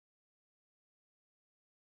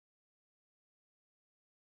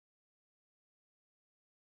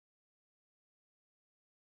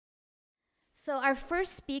So our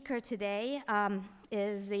first speaker today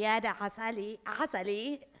is Ziad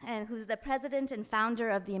Asali, and who's the president and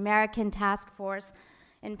founder of the American Task Force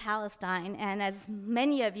in Palestine. And as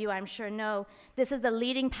many of you, I'm sure, know, this is the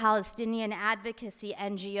leading Palestinian advocacy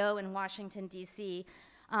NGO in Washington, D.C.,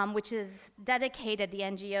 which has dedicated the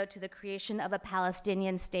NGO to the creation of a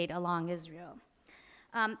Palestinian state along Israel.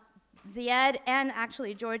 Ziad and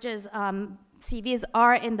actually George's CVs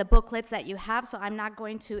are in the booklets that you have, so I'm not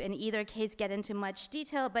going to, in either case, get into much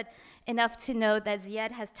detail, but enough to know that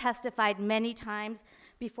Ziad has testified many times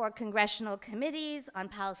before congressional committees on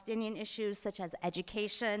Palestinian issues such as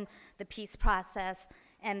education, the peace process,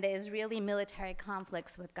 and the Israeli military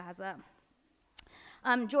conflicts with Gaza.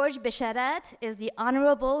 George Bisharat is the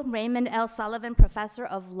Honorable Raymond L. Sullivan Professor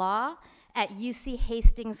of Law at UC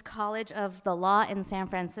Hastings College of the Law in San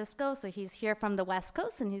Francisco. So he's here from the West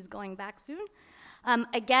Coast and he's going back soon.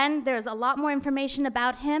 Again, there's a lot more information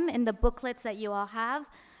about him in the booklets that you all have,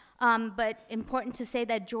 but important to say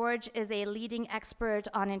that George is a leading expert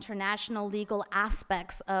on international legal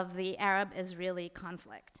aspects of the Arab-Israeli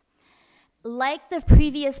conflict. Like the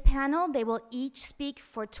previous panel, they will each speak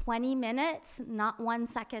for 20 minutes, not 1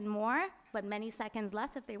 second more, but many seconds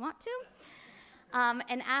less if they want to.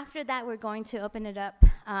 And after that, we're going to open it up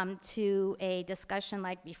to a discussion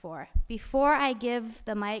like before. Before I give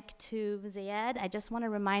the mic to Ziad, I just want to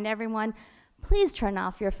remind everyone, please turn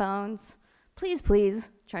off your phones. Please, please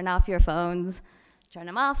turn off your phones. Turn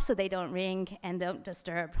them off so they don't ring and don't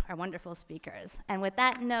disturb our wonderful speakers. And with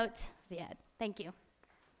that note, Ziad, thank you.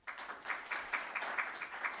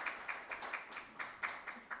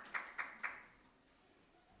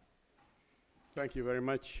 Thank you very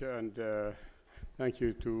much, and thank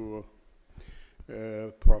you to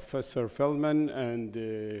Professor Feldman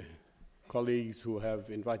and colleagues who have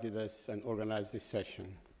invited us and organized this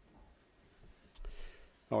session.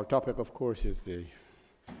 Our topic, of course, is the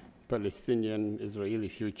Palestinian-Israeli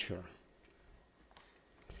future.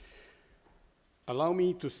 Allow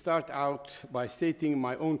me to start out by stating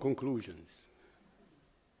my own conclusions.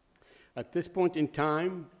 At this point in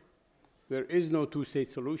time, there is no two-state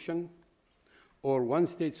solution or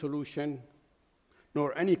one-state solution,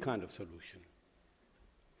 nor any kind of solution.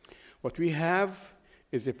 What we have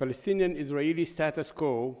is a Palestinian-Israeli status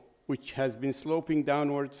quo which has been sloping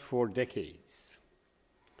downwards for decades.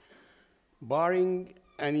 Barring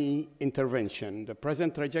any intervention, the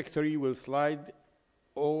present trajectory will slide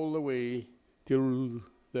all the way till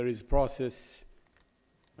there is process,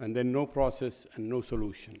 and then no process and no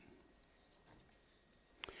solution.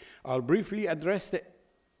 I'll briefly address the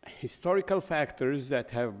historical factors that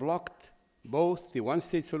have blocked both the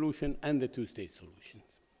one-state solution and the two-state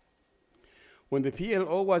solutions. When the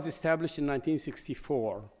PLO was established in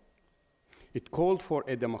 1964, it called for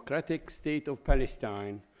a democratic state of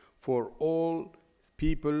Palestine for all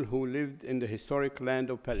people who lived in the historic land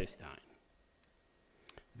of Palestine.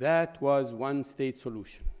 That was one-state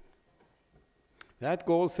solution. That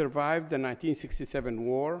goal survived the 1967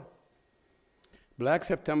 war, Black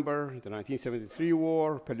September, the 1973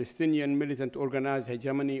 war, Palestinian militant organized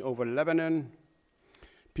hegemony over Lebanon,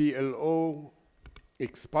 PLO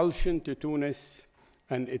expulsion to Tunis,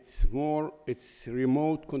 and its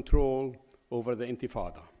remote control over the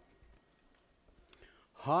Intifada.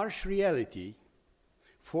 Harsh reality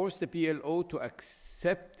forced the PLO to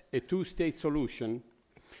accept a two-state solution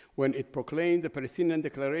when it proclaimed the Palestinian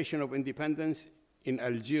Declaration of Independence in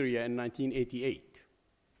Algeria in 1988.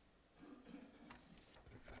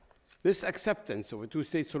 This acceptance of a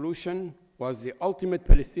two-state solution was the ultimate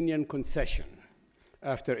Palestinian concession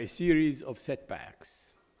after a series of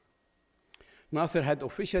setbacks. Nasser had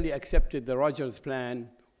officially accepted the Rogers Plan,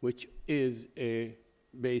 which is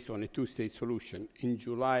based on a two-state solution, in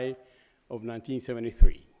July of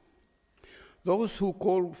 1973. Those who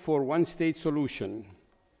call for one-state solution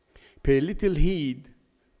pay little heed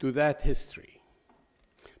to that history.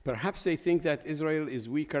 Perhaps they think that Israel is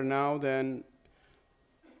weaker now than,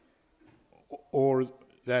 or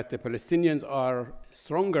that the Palestinians are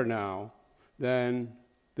stronger now than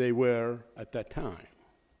they were at that time.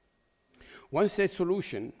 One-state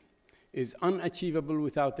solution is unachievable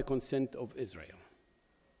without the consent of Israel.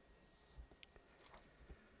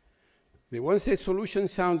 The one-state solution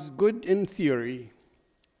sounds good in theory,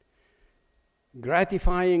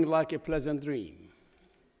 gratifying like a pleasant dream.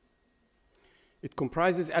 It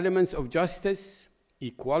comprises elements of justice,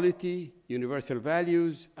 equality, universal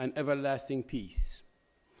values, and everlasting peace.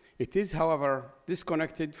 It is, however,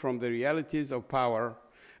 disconnected from the realities of power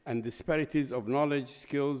and disparities of knowledge,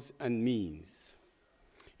 skills, and means.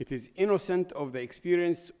 It is innocent of the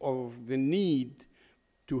experience of the need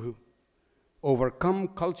to overcome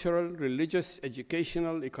cultural, religious,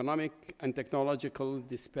 educational, economic, and technological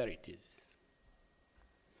disparities.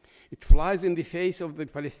 It flies in the face of the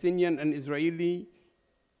Palestinian and Israeli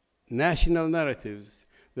national narratives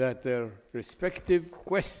that their respective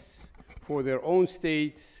quests for their own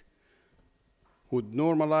states would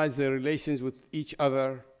normalize their relations with each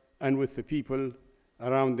other and with the people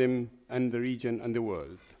around them and the region and the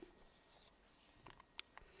world.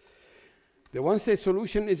 The one-state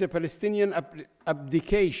solution is a Palestinian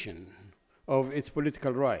abdication of its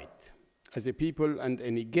political right as a people and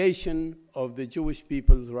a negation of the Jewish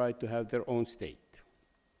people's right to have their own state.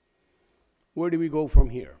 Where do we go from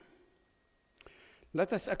here?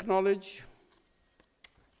 Let us acknowledge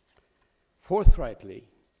forthrightly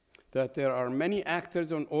that there are many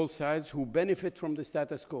actors on all sides who benefit from the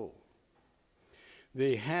status quo.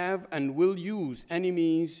 They have and will use any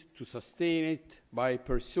means to sustain it by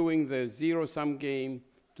pursuing the zero-sum game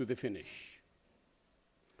to the finish.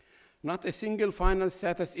 Not a single final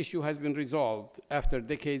status issue has been resolved after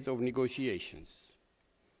decades of negotiations.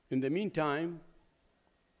 In the meantime,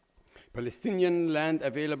 Palestinian land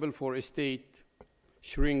available for a state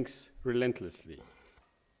shrinks relentlessly.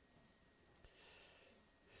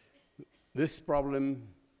 This problem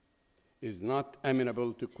is not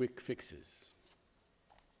amenable to quick fixes.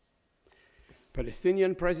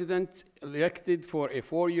 Palestinian president elected for a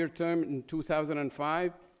 4-year term in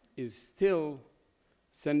 2005 is still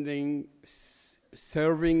serving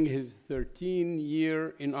his 13th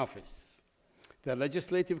year in office. The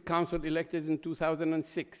Legislative Council elected in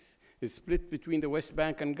 2006 is split between the West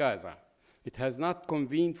Bank and Gaza. It has not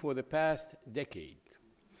convened for the past decade.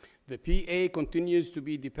 The PA continues to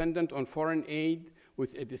be dependent on foreign aid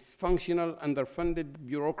with a dysfunctional, underfunded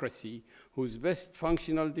bureaucracy whose best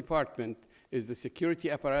functional department is the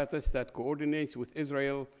security apparatus that coordinates with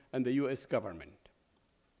Israel and the US government.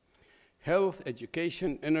 Health,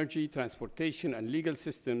 education, energy, transportation, and legal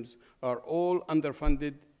systems are all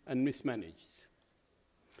underfunded and mismanaged.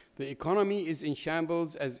 The economy is in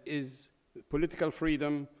shambles, as is political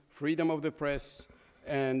freedom, freedom of the press,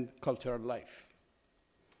 and cultural life.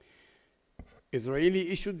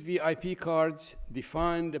 Israeli-issued VIP cards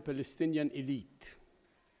define the Palestinian elite.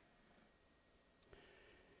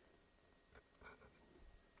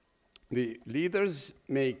 The leaders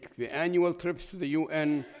make the annual trips to the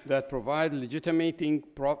UN that provide legitimating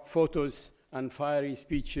photos and fiery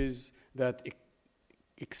speeches that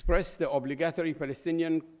express the obligatory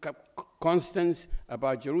Palestinian constants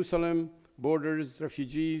about Jerusalem, borders,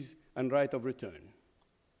 refugees, and right of return,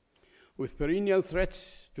 with perennial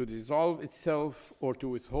threats to dissolve itself or to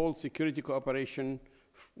withhold security cooperation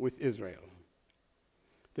with Israel.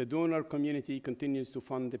 The donor community continues to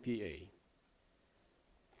fund the PA.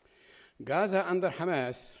 Gaza under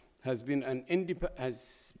Hamas has been an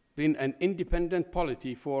independent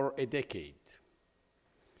polity for a decade.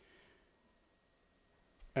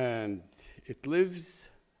 And it lives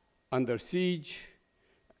under siege,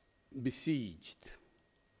 besieged.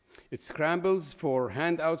 It scrambles for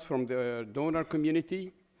handouts from the donor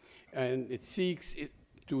community, and it seeks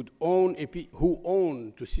to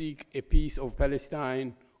seek a piece of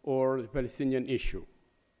Palestine or the Palestinian issue.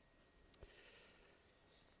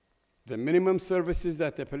 The minimum services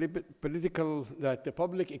that the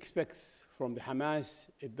public expects from the Hamas,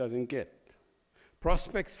 it doesn't get.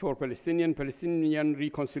 Prospects for Palestinian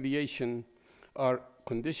reconciliation are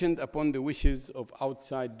conditioned upon the wishes of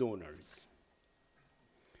outside donors.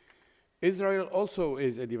 Israel also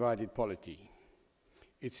is a divided polity.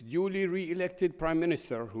 Its duly re-elected prime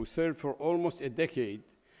minister, who served for almost a decade,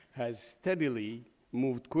 has steadily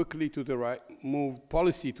moved policy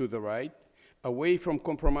to the right, away from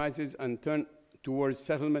compromises and turned towards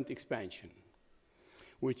settlement expansion,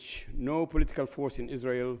 which no political force in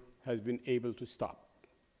Israel has been able to stop.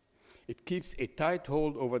 It keeps a tight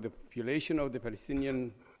hold over the population of the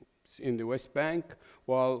Palestinians in the West Bank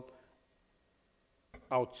while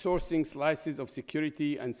outsourcing slices of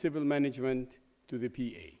security and civil management to the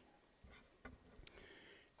PA.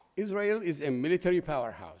 Israel is a military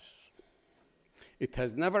powerhouse. It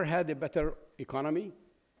has never had a better economy,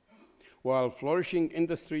 while flourishing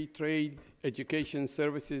industry, trade, education,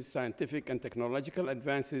 services, scientific and technological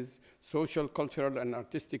advances, social, cultural, and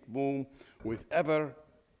artistic boom, with ever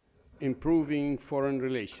improving foreign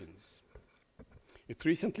relations. It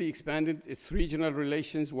recently expanded its regional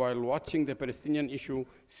relations while watching the Palestinian issue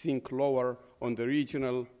sink lower on the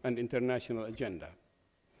regional and international agenda.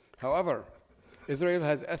 However, Israel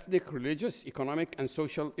has ethnic, religious, economic, and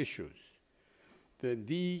social issues. The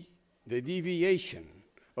deviation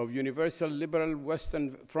of universal liberal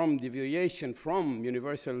Western, from deviation from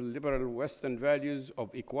universal liberal Western values of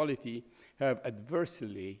equality have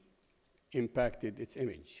adversely impacted its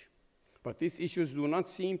image. But these issues do not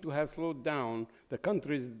seem to have slowed down the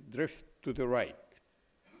country's drift to the right.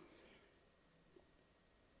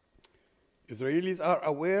 Israelis are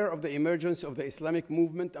aware of the emergence of the Islamic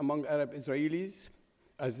movement among Arab Israelis,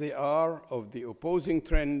 as they are of the opposing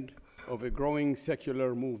trend of a growing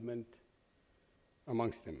secular movement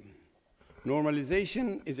amongst them.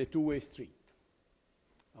 Normalization is a two-way street.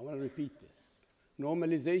 I want to repeat this.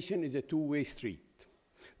 Normalization is a two-way street.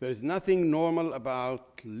 There is nothing normal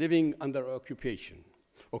about living under occupation.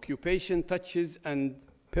 Occupation touches and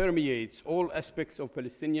permeates all aspects of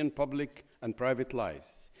Palestinian public and private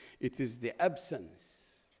lives. It is the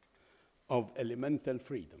absence of elemental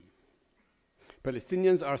freedom.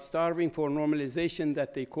 Palestinians are starving for normalization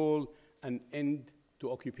that they call an end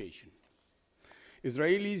to occupation.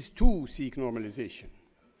 Israelis too seek normalization.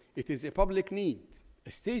 It is a public need,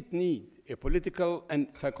 a state need, a political and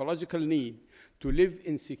psychological need to live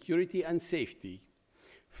in security and safety,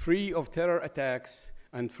 free of terror attacks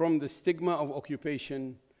and from the stigma of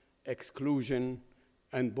occupation, exclusion,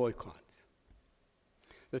 and boycott.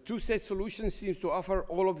 The two-state solution seems to offer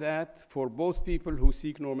all of that for both people who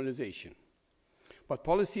seek normalization. But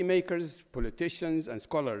policymakers, politicians, and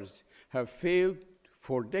scholars have failed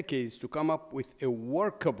for decades to come up with a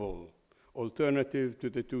workable alternative to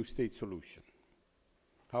the two-state solution.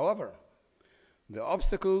 However, the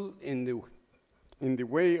obstacles in the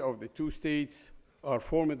way of the two states are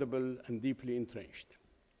formidable and deeply entrenched.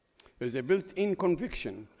 There is a built-in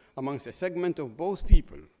conviction amongst a segment of both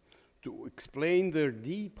people to explain their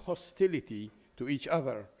deep hostility to each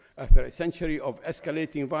other after a century of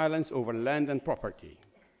escalating violence over land and property.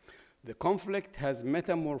 The conflict has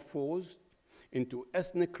metamorphosed into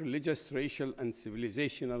ethnic, religious, racial, and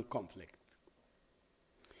civilizational conflict.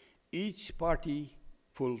 Each party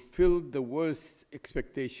fulfilled the worst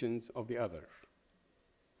expectations of the other.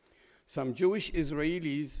 Some Jewish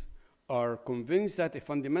Israelis are convinced that a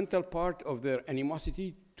fundamental part of their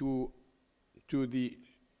animosity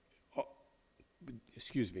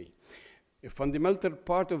a fundamental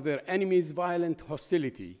part of their enemies' violent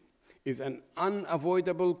hostility is an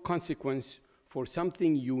unavoidable consequence for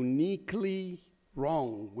something uniquely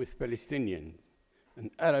wrong with Palestinians and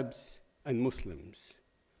Arabs and Muslims.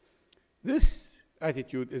 This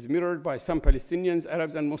attitude is mirrored by some Palestinians,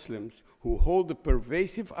 Arabs, and Muslims who hold the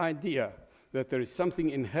pervasive idea that there is something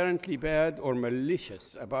inherently bad or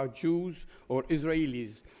malicious about Jews or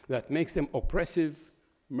Israelis that makes them oppressive,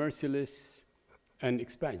 merciless, and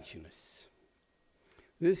expansionist.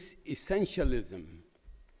 This essentialism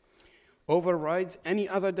overrides any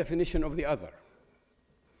other definition of the other.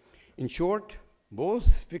 In short,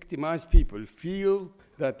 both victimized people feel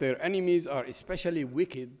that their enemies are especially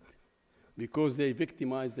wicked because they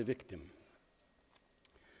victimize the victim.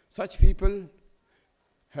 Such people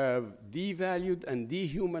have devalued and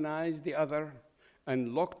dehumanized the other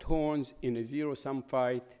and locked horns in a zero-sum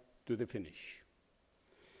fight to the finish.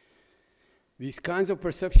 These kinds of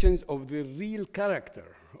perceptions of the real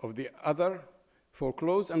character of the other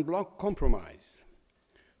foreclose and block compromise.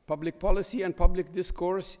 Public policy and public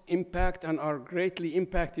discourse impact and are greatly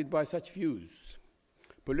impacted by such views.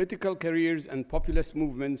 Political careers and populist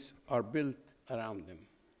movements are built around them.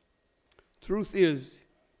 Truth is,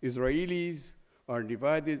 Israelis are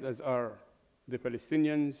divided, as are the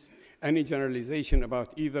Palestinians. Any generalization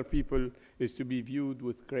about either people is to be viewed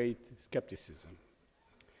with great skepticism.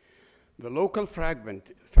 The local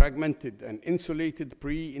fragmented and insulated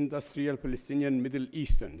pre-industrial Palestinian Middle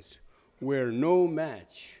Easterns were no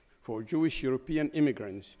match for Jewish European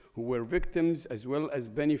immigrants who were victims as well as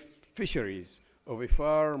beneficiaries of a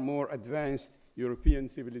far more advanced European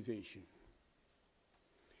civilization.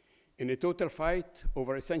 In a total fight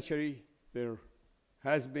over a century, there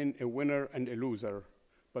has been a winner and a loser,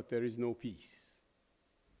 but there is no peace.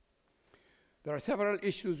 There are several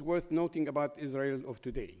issues worth noting about Israel of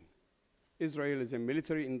today. Israel is a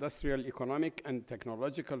military, industrial, economic, and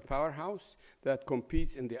technological powerhouse that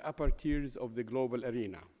competes in the upper tiers of the global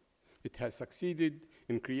arena. It has succeeded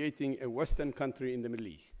in creating a Western country in the Middle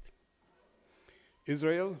East.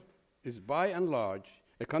 Israel is by and large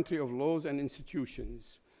a country of laws and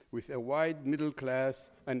institutions with a wide middle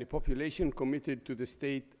class and a population committed to the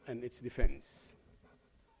state and its defense.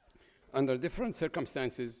 Under different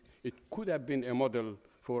circumstances, it could have been a model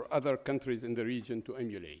for other countries in the region to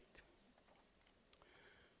emulate.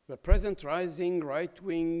 The present rising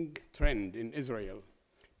right-wing trend in Israel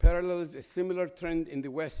parallels a similar trend in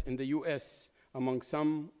the US among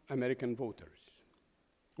some American voters.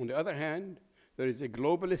 On the other hand, there is a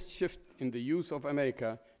globalist shift in the youth of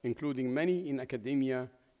America, including many in academia,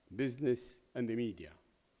 business, and the media.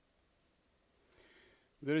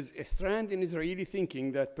 There is a strand in Israeli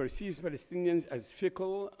thinking that perceives Palestinians as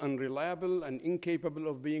fickle, unreliable, and incapable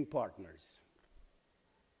of being partners.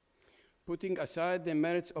 Putting aside the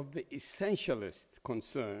merits of the essentialist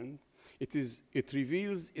concern, it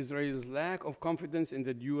reveals Israel's lack of confidence in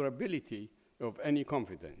the durability of any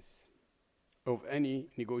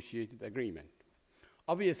negotiated agreement.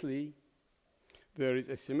 Obviously, there is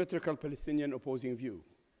a symmetrical Palestinian opposing view.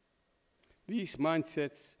 These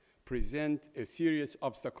mindsets present a serious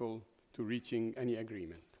obstacle to reaching any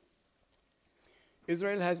agreement.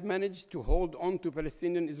 Israel has managed to hold on to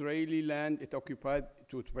Palestinian land it occupied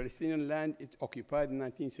in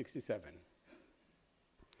 1967.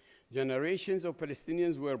 Generations of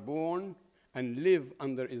Palestinians were born and live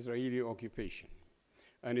under Israeli occupation.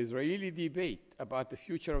 An Israeli debate about the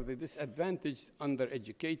future of the disadvantaged,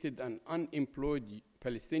 undereducated, and unemployed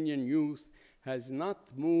Palestinian youth has not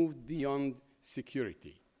moved beyond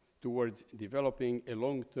security towards developing a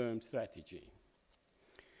long-term strategy.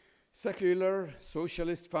 Secular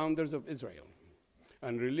socialist founders of Israel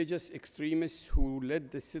and religious extremists who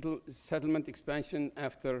led the settlement expansion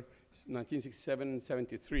after 1967 and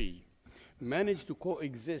 73 managed to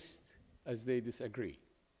coexist as they disagree.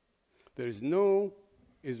 There is no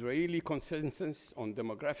Israeli consensus on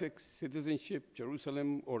demographics, citizenship,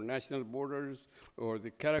 Jerusalem, or national borders, or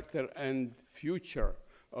the character and future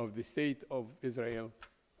of the state of Israel.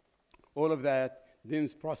 All of that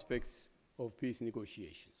dims prospects of peace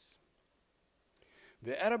negotiations.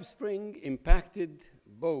 The Arab Spring impacted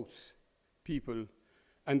both people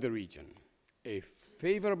and the region. A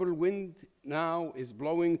favorable wind now is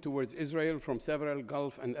blowing towards Israel from several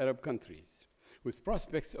Gulf and Arab countries, with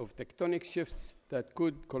prospects of tectonic shifts that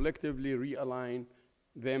could collectively realign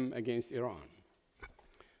them against Iran.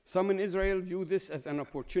 Some in Israel view this as an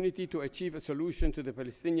opportunity to achieve a solution to the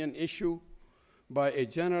Palestinian issue by a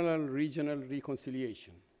general regional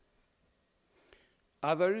reconciliation.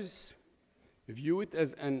 Others view it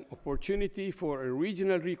as an opportunity for a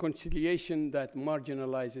regional reconciliation that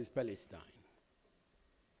marginalizes Palestine.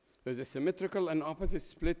 There's a symmetrical and opposite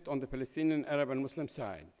split on the Palestinian, Arab, and Muslim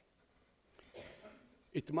side.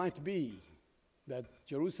 It might be that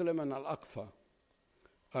Jerusalem and Al-Aqsa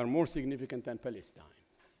are more significant than Palestine.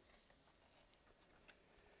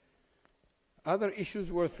 Other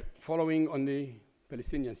issues worth following on the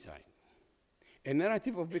Palestinian side. A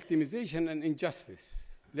narrative of victimization and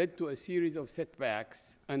injustice led to a series of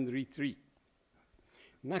setbacks and retreat.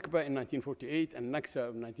 Nakba in 1948 and Naksa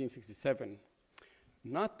of 1967,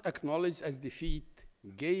 not acknowledged as defeat,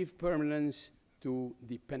 gave permanence to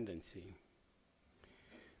dependency.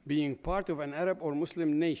 Being part of an Arab or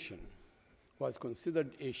Muslim nation was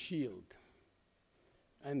considered a shield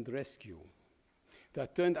and rescue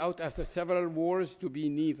that turned out after several wars to be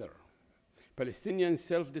neither. Palestinian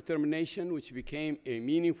self-determination, which became a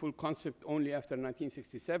meaningful concept only after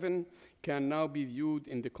 1967, can now be viewed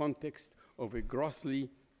in the context of a grossly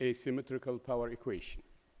asymmetrical power equation.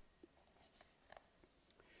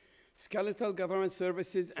 Skeletal government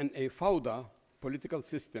services and a Fawda political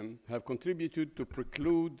system have contributed to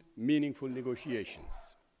preclude meaningful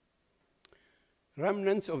negotiations.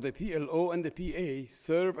 Remnants of the PLO and the PA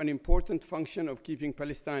serve an important function of keeping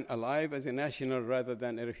Palestine alive as a national rather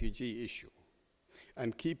than a refugee issue,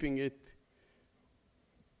 and keeping it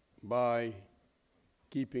by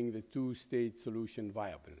keeping the two-state solution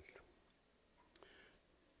viable.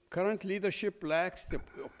 Current leadership lacks the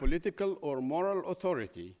political or moral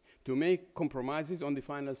authority to make compromises on the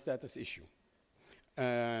final status issue.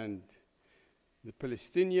 And the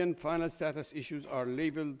Palestinian final status issues are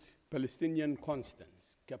labeled Palestinian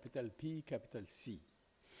constants, capital P, capital C.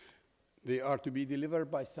 They are to be delivered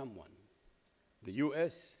by someone: the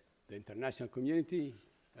US, the international community,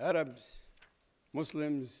 Arabs,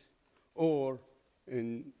 Muslims, or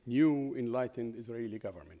a new enlightened Israeli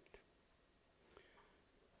government.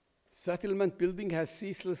 Settlement building has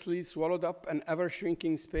ceaselessly swallowed up an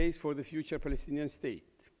ever-shrinking space for the future Palestinian state.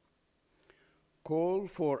 Call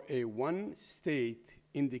for a one state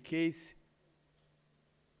indicates,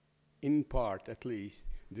 in part at least,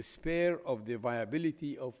 despair of the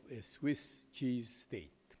viability of a Swiss cheese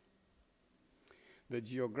state. The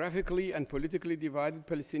geographically and politically divided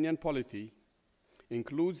Palestinian polity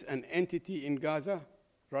includes an entity in Gaza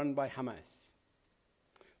run by Hamas.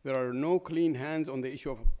 There are no clean hands on the issue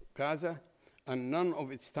of Gaza, and none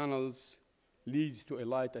of its tunnels leads to a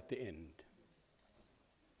light at the end.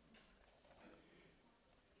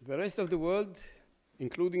 The rest of the world,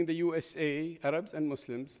 including the USA, Arabs, and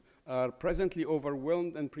Muslims, are presently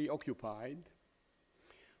overwhelmed and preoccupied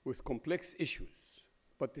with complex issues.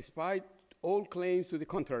 But despite all claims to the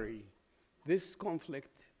contrary, this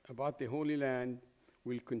conflict about the Holy Land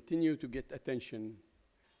will continue to get attention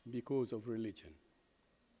because of religion.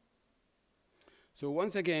 So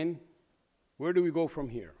once again, where do we go from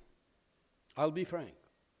here? I'll be frank.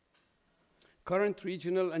 Current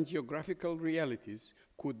regional and geographical realities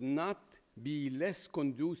could not be less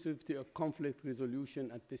conducive to a conflict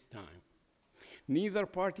resolution at this time. Neither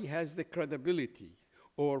party has the credibility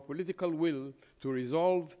or political will to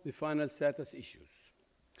resolve the final status issues.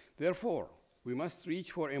 Therefore, we must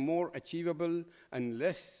reach for a more achievable and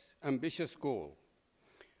less ambitious goal.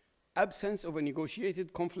 Absence of a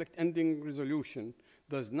negotiated conflict ending resolution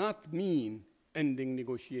does not mean ending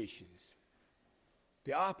negotiations.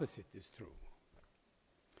 The opposite is true.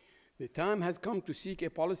 The time has come to seek a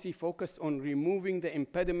policy focused on removing the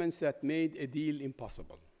impediments that made a deal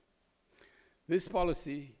impossible. This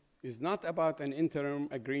policy is not about an interim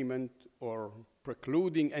agreement or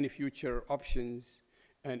precluding any future options,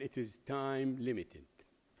 and it is time limited.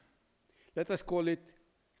 Let us call it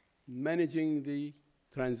managing the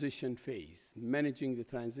transition phase, managing the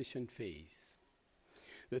transition phase.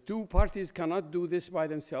 The two parties cannot do this by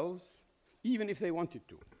themselves, even if they wanted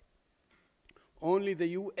to. Only the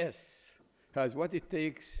US has what it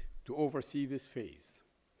takes to oversee this phase.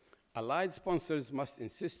 Allied sponsors must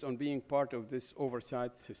insist on being part of this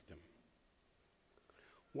oversight system.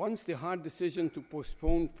 Once the hard decision to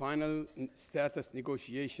postpone final status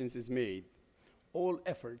negotiations is made, all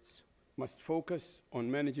efforts must focus on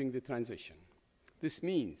managing the transition. This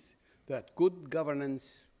means that good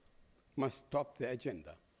governance must top the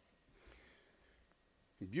agenda.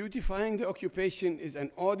 Beautifying the occupation is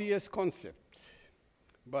an odious concept,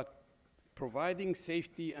 but providing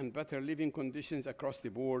safety and better living conditions across the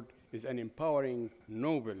board is an empowering,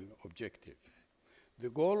 noble objective.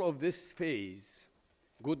 The goal of this phase,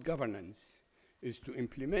 good governance, is to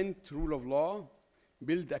implement rule of law,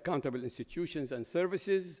 build accountable institutions and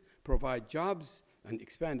services, provide jobs, and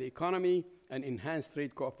expand the economy, and enhance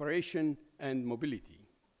trade cooperation and mobility.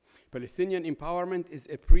 Palestinian empowerment is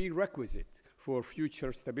a prerequisite for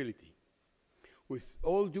future stability. With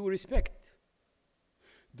all due respect,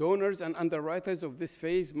 donors and underwriters of this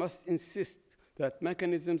phase must insist that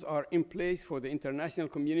mechanisms are in place for the international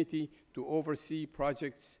community to oversee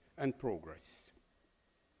projects and progress.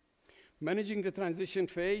 Managing the transition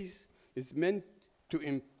phase is meant to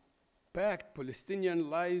impact Palestinian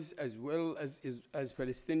lives as well as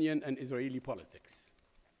Palestinian and Israeli politics.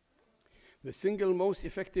 The single most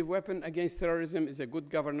effective weapon against terrorism is a good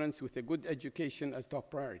governance with a good education as top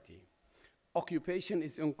priority. Occupation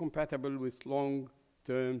is incompatible with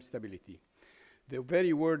long-term stability. The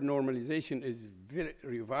very word normalization is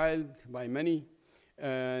reviled by many,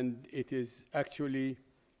 and it is actually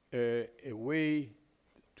a way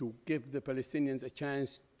to give the Palestinians a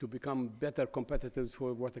chance to become better competitors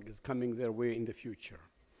for what is coming their way in the future.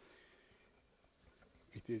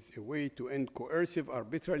 It is a way to end coercive,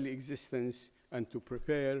 arbitrary existence and to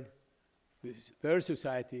prepare their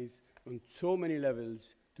societies on so many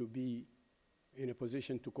levels to be in a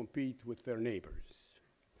position to compete with their neighbors.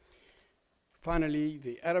 Finally,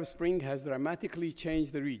 the Arab Spring has dramatically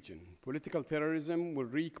changed the region. Political terrorism will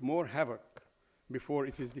wreak more havoc before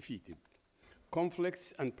it is defeated.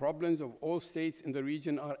 Conflicts and problems of all states in the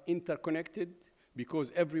region are interconnected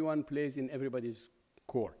because everyone plays in everybody's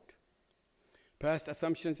court. Past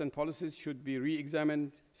assumptions and policies should be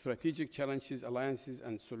re-examined. Strategic challenges, alliances,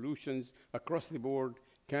 and solutions across the board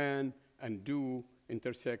can and do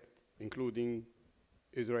intersect, including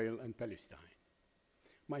Israel and Palestine.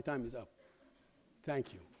 My time is up.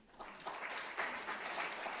 Thank you.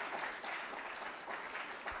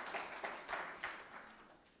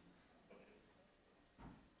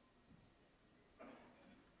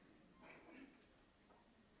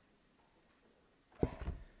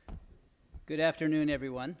 Good afternoon,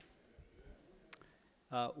 everyone.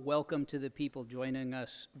 Welcome to the people joining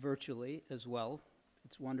us virtually as well.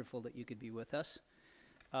 It's wonderful that you could be with us.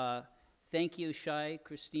 Thank you, Shai,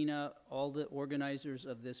 Christina, all the organizers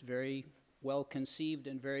of this very well-conceived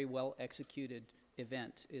and very well-executed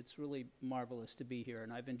event. It's really marvelous to be here,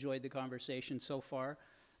 and I've enjoyed the conversation so far.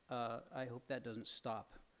 I hope that doesn't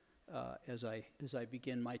stop as I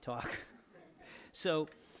begin my talk. So,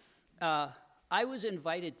 I was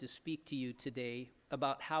invited to speak to you today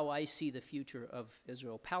about how I see the future of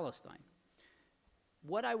Israel-Palestine.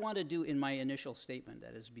 What I want to do in my initial statement,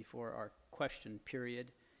 that is before our question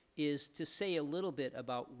period, is to say a little bit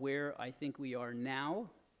about where I think we are now,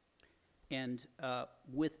 and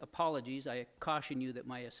with apologies, I caution you that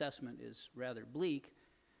my assessment is rather bleak.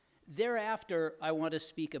 Thereafter, I want to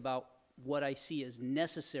speak about what I see as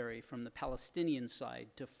necessary from the Palestinian side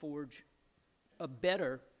to forge a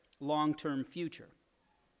better long-term future,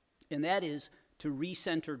 and that is to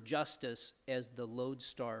recenter justice as the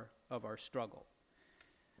lodestar of our struggle.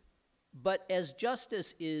 But as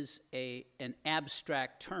justice is an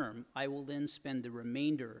abstract term, I will then spend the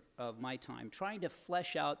remainder of my time trying to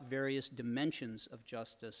flesh out various dimensions of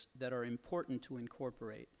justice that are important to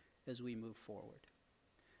incorporate as we move forward.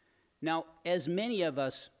 Now, as many of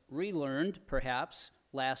us relearned, perhaps,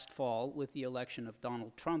 last fall with the election of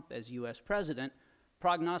Donald Trump as US president,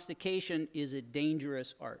 prognostication is a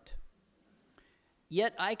dangerous art.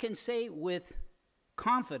 Yet I can say with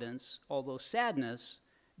confidence, although sadness,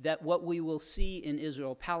 that what we will see in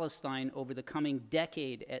Israel-Palestine over the coming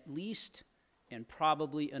decade at least, and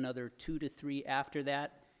probably another 2 to 3 after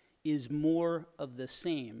that, is more of the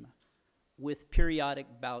same, with periodic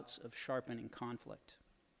bouts of sharpening conflict.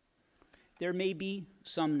 There may be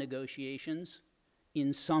some negotiations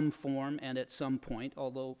in some form and at some point,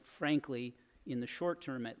 although frankly, in the short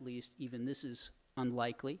term at least, even this is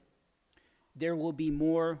unlikely. There will be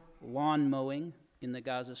more lawn mowing in the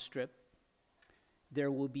Gaza Strip.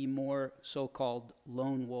 There will be more so-called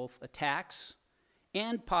lone wolf attacks,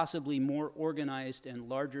 and possibly more organized and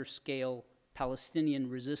larger scale Palestinian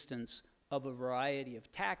resistance of a variety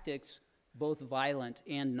of tactics, both violent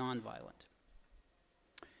and nonviolent.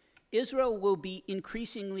 Israel will be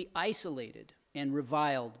increasingly isolated and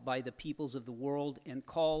reviled by the peoples of the world, and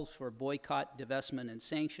calls for boycott, divestment, and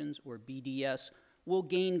sanctions, or BDS, will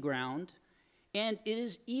gain ground. And it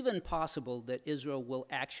is even possible that Israel will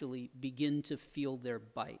actually begin to feel their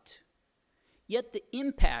bite. Yet the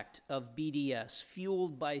impact of BDS,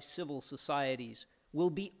 fueled by civil societies, will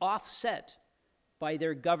be offset by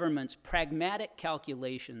their government's pragmatic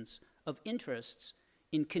calculations of interests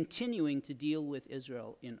in continuing to deal with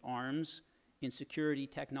Israel in arms, in security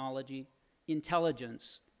technology,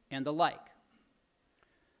 intelligence, and the like.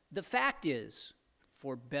 The fact is,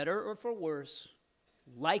 for better or for worse,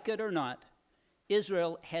 like it or not,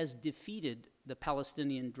 Israel has defeated the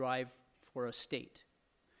Palestinian drive for a state.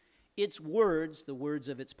 Its words, the words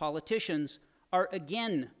of its politicians, are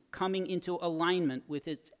again coming into alignment with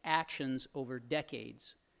its actions over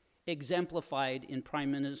decades, exemplified in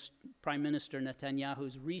Prime Minister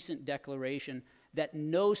Netanyahu's recent declaration that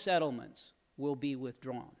no settlements will be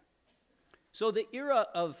withdrawn. So the era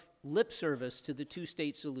of lip service to the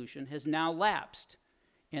two-state solution has now lapsed,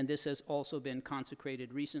 and this has also been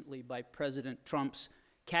consecrated recently by President Trump's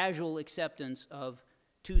casual acceptance of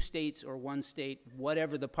 2 states or 1 state,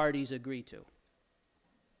 whatever the parties agree to.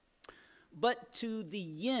 But to the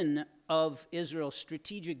yin of Israel's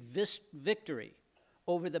strategic victory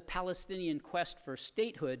over the Palestinian quest for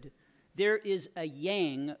statehood, there is a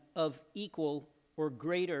yang of equal or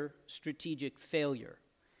greater strategic failure.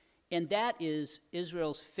 And that is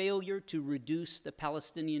Israel's failure to reduce the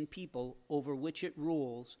Palestinian people over which it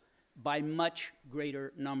rules by much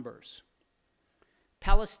greater numbers.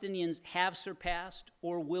 Palestinians have surpassed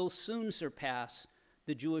or will soon surpass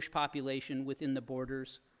the Jewish population within the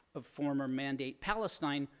borders of former Mandate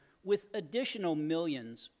Palestine, with additional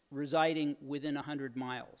millions residing within 100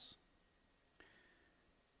 miles.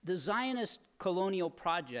 The Zionist colonial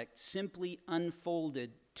project simply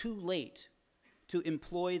unfolded too late to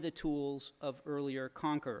employ the tools of earlier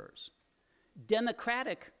conquerors.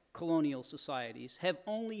 Democratic colonial societies have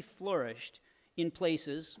only flourished in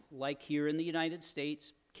places like here in the United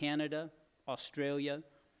States, Canada, Australia,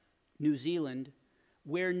 New Zealand,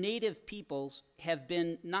 where native peoples have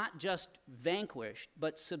been not just vanquished,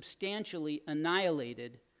 but substantially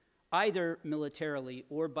annihilated, either militarily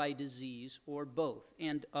or by disease or both,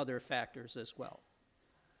 and other factors as well.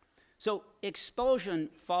 So expulsion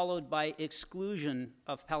followed by exclusion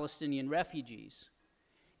of Palestinian refugees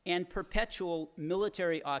and perpetual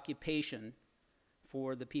military occupation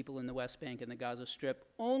for the people in the West Bank and the Gaza Strip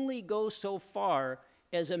only goes so far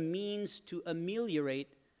as a means to ameliorate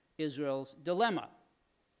Israel's dilemma.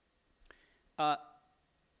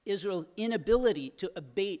 Israel's inability to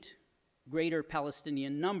abate greater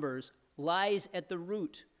Palestinian numbers lies at the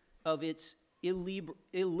root of its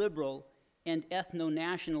illiberal and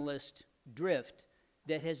ethno-nationalist drift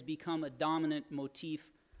that has become a dominant motif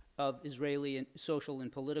of Israeli social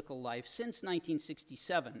and political life since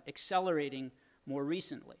 1967, accelerating more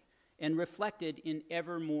recently, and reflected in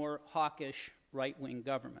ever more hawkish right-wing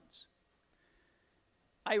governments.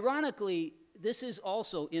 Ironically, this is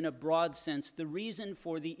also, in a broad sense, the reason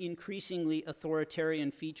for the increasingly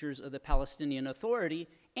authoritarian features of the Palestinian Authority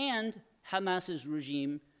and Hamas's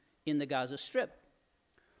regime in the Gaza Strip.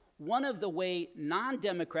 One of the way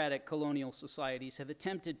non-democratic colonial societies have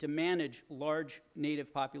attempted to manage large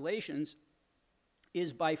native populations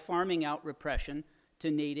is by farming out repression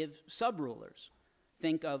to native sub-rulers.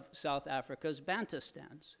 Think of South Africa's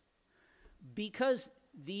Bantustans. Because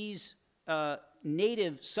these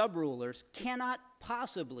native sub-rulers cannot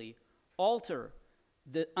possibly alter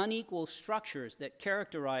the unequal structures that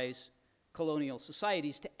characterize colonial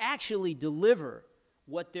societies to actually deliver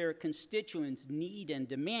what their constituents need and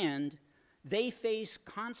demand, they face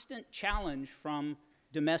constant challenge from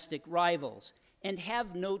domestic rivals and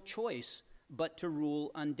have no choice but to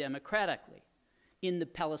rule undemocratically. In the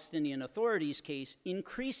Palestinian Authority's case,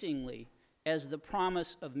 increasingly as the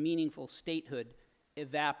promise of meaningful statehood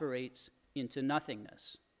evaporates into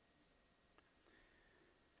nothingness.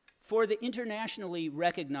 For the internationally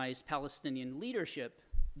recognized Palestinian leadership,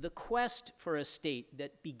 the quest for a state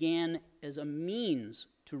that began as a means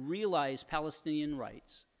to realize Palestinian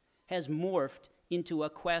rights has morphed into a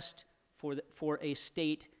quest for a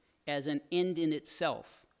state as an end in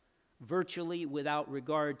itself, virtually without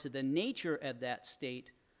regard to the nature of that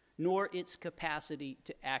state, nor its capacity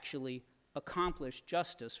to actually accomplish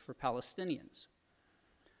justice for Palestinians.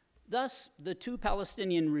 Thus, the two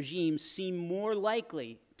Palestinian regimes seem more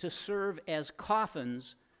likely to serve as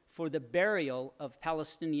coffins for the burial of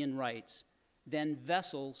Palestinian rights than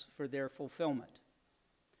vessels for their fulfillment.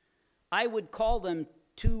 I would call them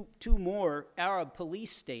two more Arab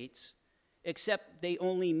police states, except they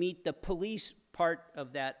only meet the police part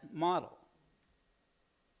of that model.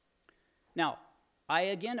 Now, I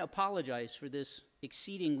again apologize for this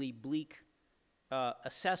exceedingly bleak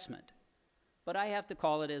assessment, but I have to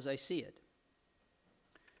call it as I see it.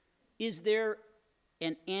 Is there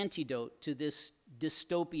an antidote to this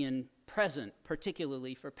dystopian present,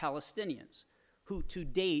 particularly for Palestinians, who to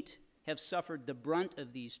date have suffered the brunt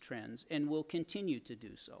of these trends and will continue to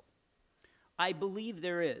do so? I believe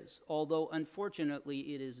there is, although unfortunately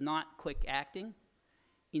it is not quick acting.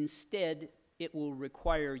 Instead, it will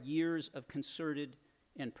require years of concerted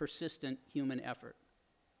and persistent human effort.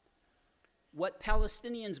 What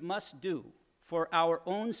Palestinians must do for our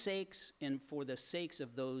own sakes and for the sakes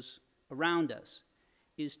of those around us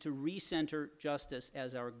is to recenter justice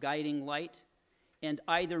as our guiding light and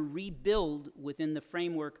either rebuild within the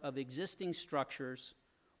framework of existing structures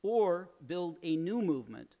or build a new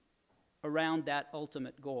movement around that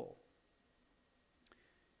ultimate goal.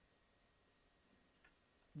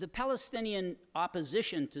 The Palestinian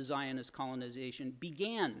opposition to Zionist colonization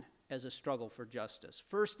began as a struggle for justice,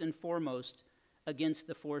 first and foremost against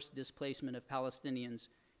the forced displacement of Palestinians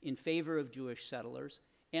in favor of Jewish settlers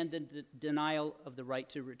and the denial of the right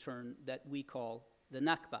to return that we call the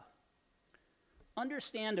Nakba.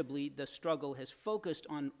 Understandably, the struggle has focused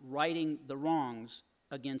on righting the wrongs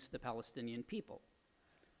against the Palestinian people.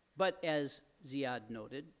 But as Ziad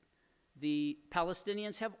noted, the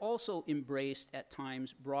Palestinians have also embraced at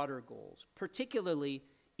times broader goals, particularly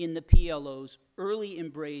in the PLO's early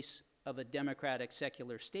embrace of a democratic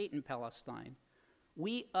secular state in Palestine.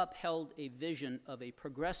 We upheld a vision of a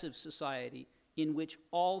progressive society in which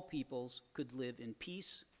all peoples could live in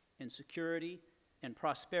peace and security and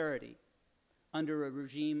prosperity under a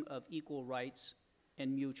regime of equal rights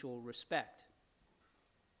and mutual respect.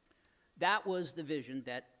 That was the vision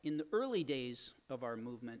that, in the early days of our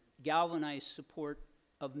movement, galvanized support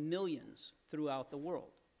of millions throughout the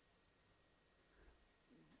world.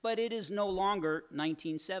 But it is no longer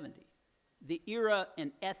 1970. The era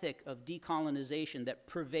and ethic of decolonization that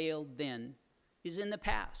prevailed then is in the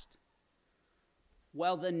past.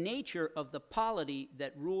 While the nature of the polity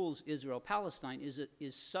that rules Israel-Palestine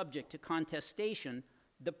is subject to contestation,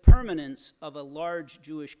 the permanence of a large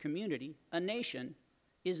Jewish community, a nation,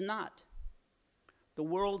 is not. The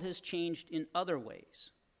world has changed in other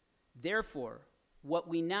ways. Therefore, what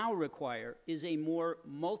we now require is a more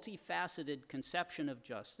multifaceted conception of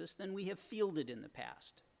justice than we have fielded in the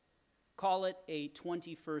past. Call it a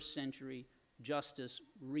 21st century justice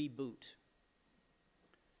reboot.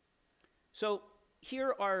 So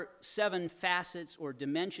here are 7 facets or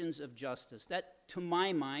dimensions of justice that, to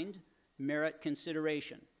my mind, merit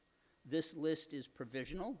consideration. This list is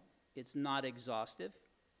provisional, it's not exhaustive,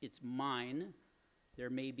 it's mine.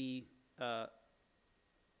 There may be, and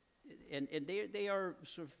they are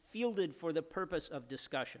sort of fielded for the purpose of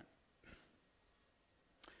discussion.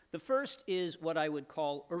 The first is what I would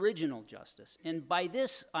call original justice. And by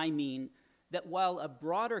this I mean that while a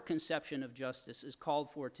broader conception of justice is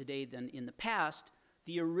called for today than in the past,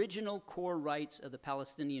 the original core rights of the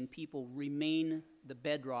Palestinian people remain the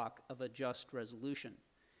bedrock of a just resolution.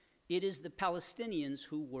 It is the Palestinians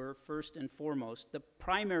who were, first and foremost, the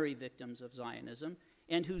primary victims of Zionism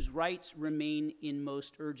and whose rights remain in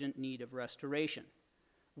most urgent need of restoration.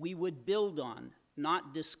 We would build on,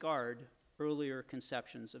 not discard, earlier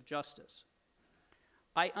conceptions of justice.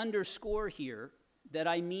 I underscore here that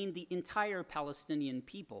I mean the entire Palestinian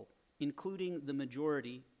people, including the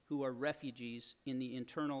majority who are refugees in the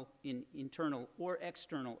internal or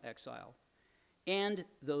external exile, and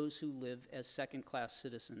those who live as second-class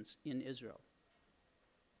citizens in Israel.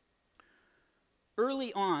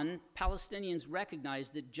 Early on, Palestinians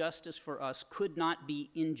recognized that justice for us could not be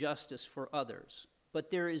injustice for others,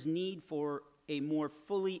 but there is need for a more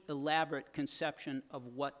fully elaborate conception of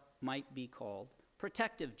what might be called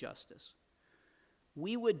protective justice.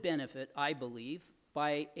 We would benefit, I believe,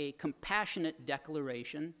 by a compassionate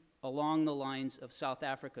declaration along the lines of South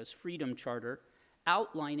Africa's Freedom Charter,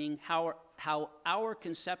 outlining how our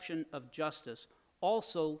conception of justice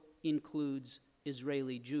also includes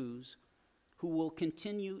Israeli Jews who will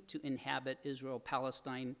continue to inhabit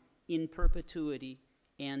Israel-Palestine in perpetuity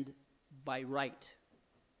and by right.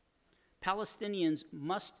 Palestinians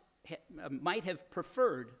might have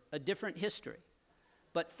preferred a different history,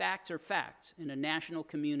 but facts are facts, and a national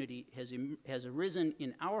community has arisen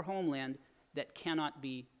in our homeland that cannot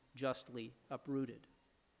be justly uprooted.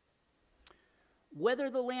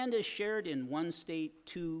 Whether the land is shared in one state,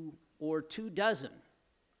 two, or 24,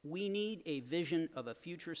 we need a vision of a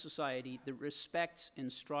future society that respects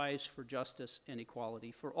and strives for justice and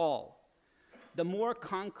equality for all. The more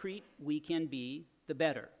concrete we can be, the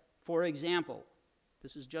better. For example,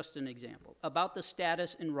 this is just an example, about the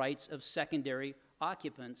status and rights of secondary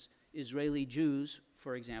occupants, Israeli Jews,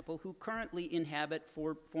 for example, who currently inhabit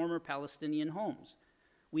former Palestinian homes.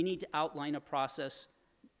 We need to outline a process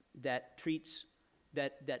that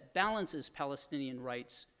that balances Palestinian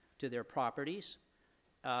rights to their properties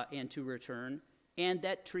and to return, and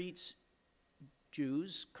that treats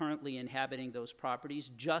Jews currently inhabiting those properties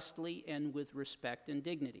justly and with respect and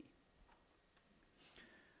dignity.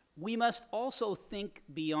 We must also think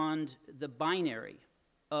beyond the binary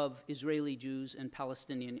of Israeli Jews and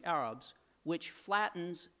Palestinian Arabs, which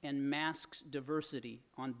flattens and masks diversity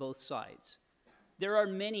on both sides. There are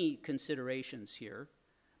many considerations here,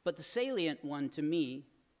 but the salient one to me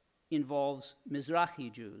involves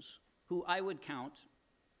Mizrahi Jews, who I would count,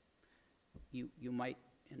 you might,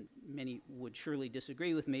 and many would surely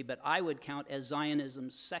disagree with me, but I would count as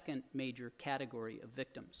Zionism's second major category of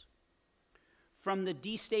victims. From the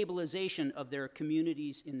destabilization of their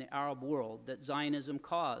communities in the Arab world that Zionism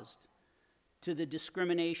caused, to the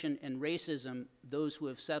discrimination and racism those who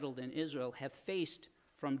have settled in Israel have faced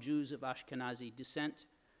from Jews of Ashkenazi descent,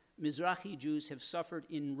 Mizrahi Jews have suffered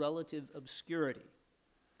in relative obscurity.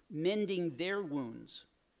 Mending their wounds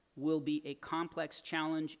will be a complex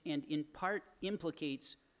challenge and in part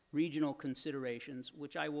implicates regional considerations,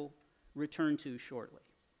 which I will return to shortly.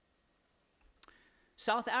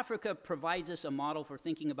 South Africa provides us a model for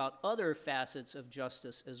thinking about other facets of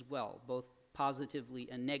justice as well, both positively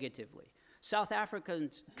and negatively. South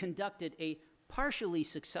Africans conducted a partially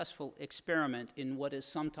successful experiment in what is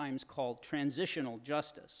sometimes called transitional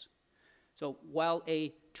justice. So while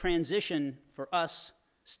a transition for us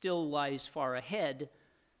still lies far ahead,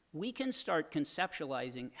 we can start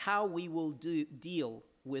conceptualizing how we will deal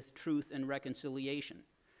with truth and reconciliation.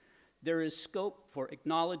 There is scope for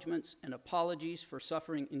acknowledgments and apologies for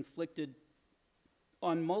suffering inflicted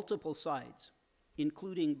on multiple sides,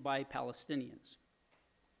 including by Palestinians.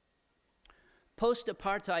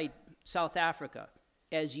 Post-apartheid South Africa,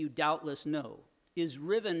 as you doubtless know, is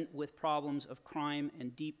riven with problems of crime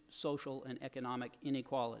and deep social and economic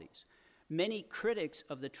inequalities. Many critics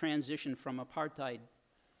of the transition from apartheid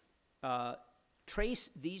trace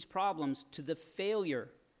these problems to the failure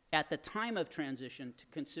at the time of transition to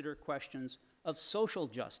consider questions of social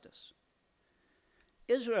justice.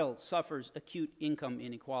 Israel suffers acute income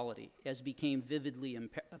inequality, as became vividly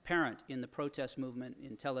apparent in the protest movement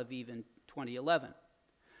in Tel Aviv in 2011.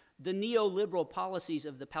 The neoliberal policies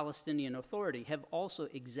of the Palestinian Authority have also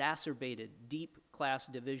exacerbated deep class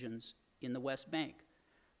divisions in the West Bank.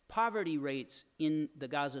 Poverty rates in the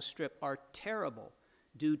Gaza Strip are terrible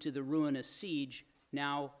due to the ruinous siege,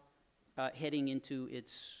 now heading into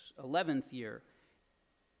its 11th year,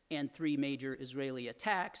 and 3 major Israeli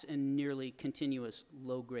attacks and nearly continuous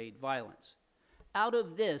low-grade violence. Out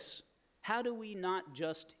of this, how do we not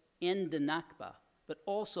just end the Nakba, but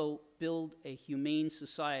also build a humane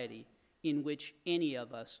society in which any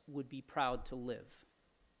of us would be proud to live?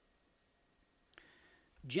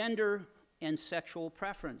 Gender and sexual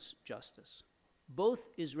preference justice. Both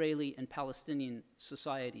Israeli and Palestinian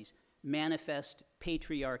societies manifest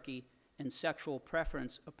patriarchy and sexual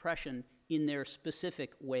preference oppression in their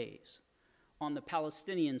specific ways. on the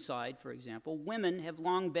Palestinian side, for example, women have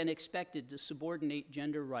long been expected to subordinate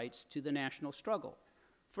gender rights to the national struggle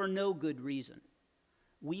for no good reason.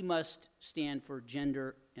 We must stand for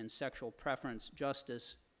gender and sexual preference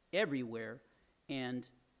justice everywhere and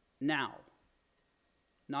now,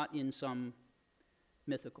 not in some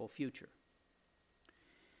mythical future.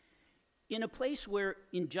 In a place where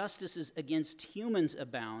injustices against humans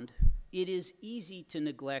abound, it is easy to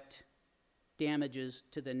neglect damages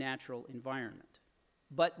to the natural environment.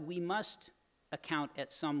 But we must account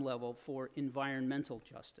at some level for environmental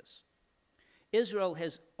justice. Israel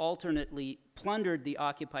has alternately plundered the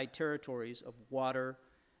occupied territories of water,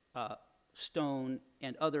 stone,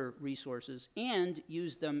 and other resources, and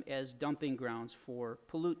used them as dumping grounds for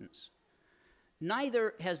pollutants.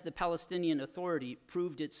 Neither has the Palestinian Authority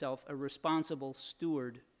proved itself a responsible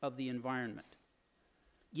steward of the environment.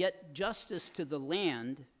 Yet justice to the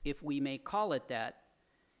land, if we may call it that,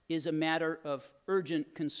 is a matter of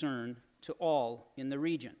urgent concern to all in the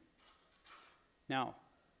region. Now,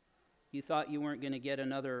 you thought you weren't going to get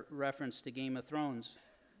another reference to Game of Thrones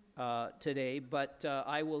today, but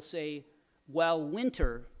I will say, while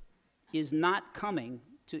winter is not coming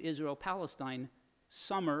to Israel-Palestine,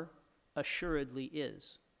 summer assuredly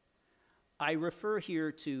is. I refer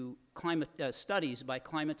here to studies by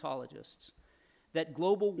climatologists that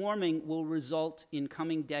global warming will result in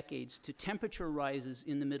coming decades to temperature rises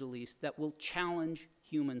in the Middle East that will challenge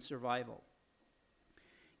human survival.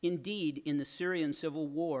 Indeed, in the Syrian civil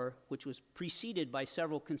war, which was preceded by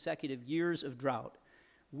several consecutive years of drought,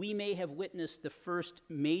 we may have witnessed the first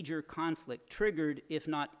major conflict triggered, if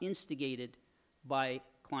not instigated, by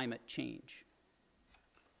climate change.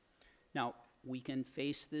 Now, we can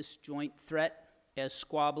face this joint threat as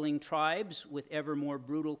squabbling tribes with ever more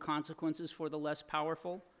brutal consequences for the less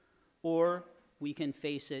powerful, or we can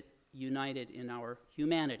face it united in our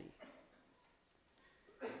humanity.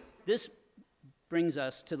 This brings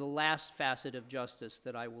us to the last facet of justice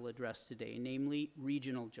that I will address today, namely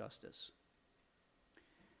regional justice.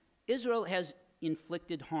 Israel has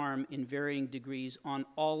inflicted harm in varying degrees on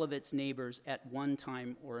all of its neighbors at one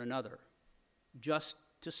time or another. Just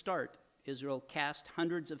to start, Israel cast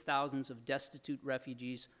hundreds of thousands of destitute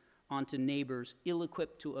refugees onto neighbors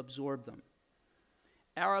ill-equipped to absorb them.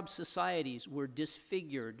 Arab societies were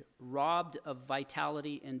disfigured, robbed of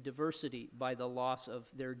vitality and diversity by the loss of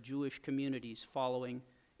their Jewish communities following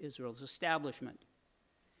Israel's establishment.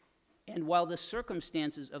 And while the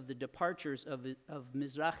circumstances of the departures of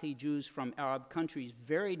Mizrahi Jews from Arab countries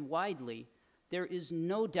varied widely, there is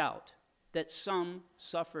no doubt that some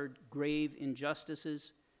suffered grave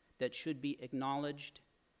injustices that should be acknowledged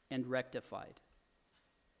and rectified.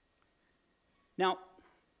 Now,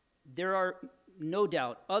 there are no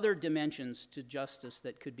doubt other dimensions to justice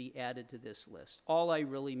that could be added to this list. All I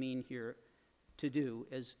really mean here to do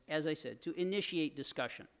is, as I said, to initiate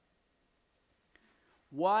discussion.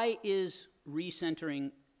 Why is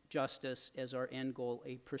recentering justice as our end goal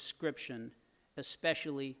a prescription,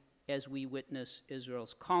 especially as we witness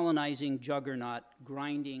Israel's colonizing juggernaut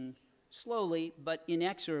grinding slowly but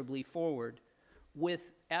inexorably forward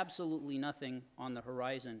with absolutely nothing on the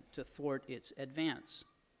horizon to thwart its advance?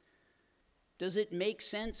 Does it make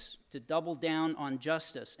sense to double down on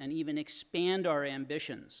justice and even expand our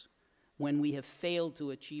ambitions when we have failed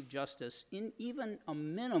to achieve justice in even a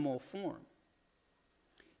minimal form?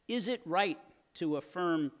 Is it right to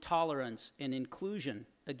affirm tolerance and inclusion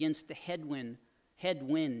against the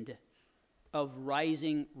headwind of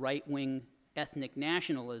rising right-wing ethnic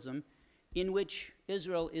nationalism in which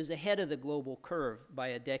Israel is ahead of the global curve by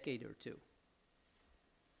a decade or two?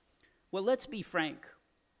 Well, let's be frank.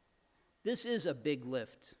 This is a big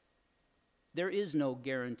lift. There is no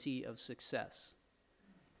guarantee of success.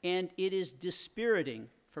 And it is dispiriting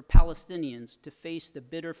for Palestinians to face the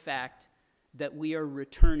bitter fact that we are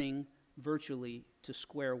returning virtually to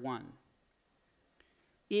square one.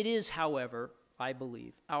 It is, however, I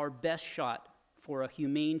believe, our best shot for a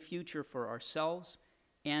humane future for ourselves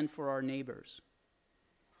and for our neighbors.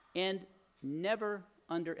 And never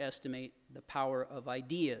underestimate the power of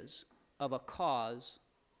ideas, of a cause,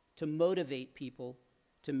 to motivate people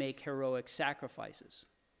to make heroic sacrifices.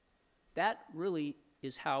 That really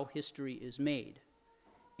is how history is made.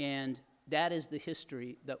 And that is the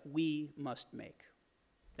history that we must make.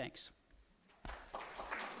 Thanks.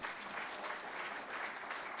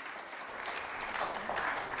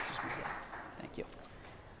 Thank you.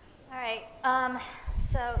 All right.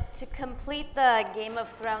 So to complete the Game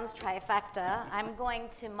of Thrones trifecta, I'm going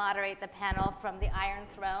to moderate the panel from the Iron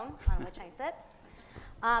Throne on which I sit.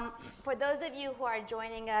 For those of you who are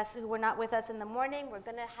joining us, who were not with us in the morning, we're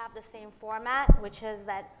going to have the same format, which is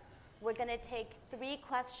that We're going to take 3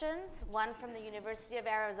 questions, one from the University of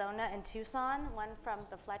Arizona in Tucson, one from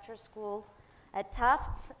the Fletcher School at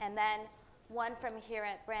Tufts, and then one from here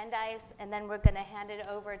at Brandeis, and then we're going to hand it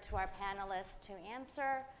over to our panelists to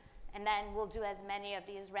answer, and then we'll do as many of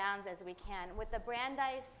these rounds as we can. With the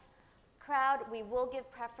Brandeis crowd, we will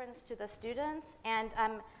give preference to the students, and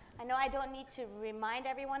I know I don't need to remind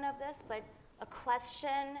everyone of this, but a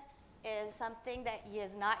question is something that is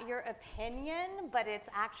not your opinion, but it's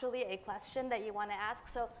actually a question that you want to ask.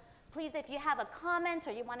 So please, if you have a comment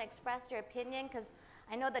or you want to express your opinion, because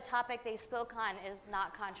I know the topic they spoke on is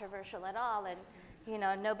not controversial at all, and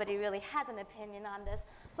nobody really has an opinion on this.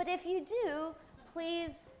 But if you do,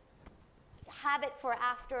 please have it for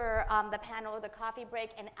after the panel or the coffee break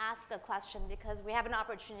and ask a question, because we have an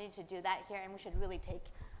opportunity to do that here, and we should really take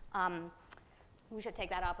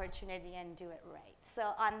that opportunity and do it right.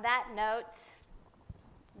 So on that note,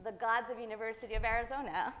 the gods of University of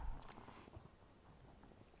Arizona.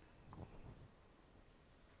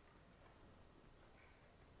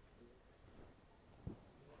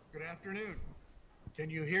 Good afternoon. Can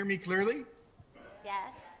you hear me clearly?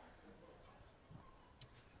 Yes.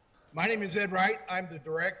 My name is Ed Wright. I'm the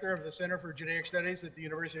director of the Center for Judaic Studies at the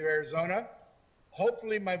University of Arizona.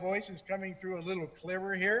 Hopefully my voice is coming through a little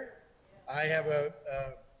clearer here. I have a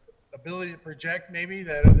ability to project maybe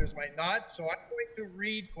that others might not. So I'm going to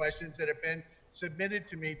read questions that have been submitted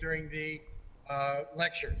to me during the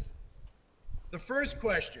lectures. The first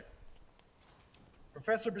question,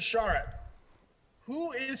 Professor Bisharat,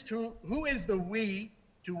 who is the we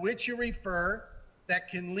to which you refer that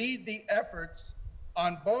can lead the efforts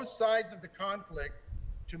on both sides of the conflict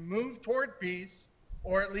to move toward peace,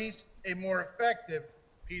 or at least a more effective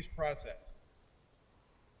peace process?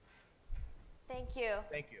 Thank you.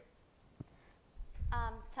 Thank you.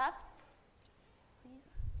 Tufts,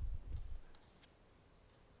 please.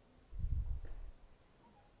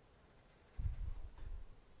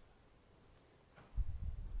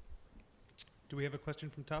 Do we have a question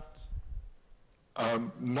from Tufts?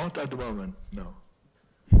 Not at the moment, no.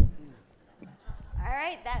 All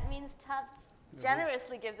right, that means Tufts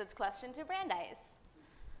generously gives its question to Brandeis.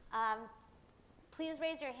 Please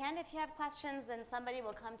raise your hand if you have questions, and somebody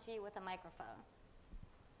will come to you with a microphone.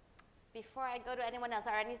 Before I go to anyone else,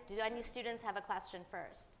 do any students have a question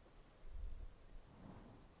first?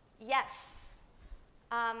 Yes.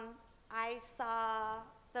 I saw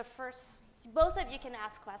the first, both of you can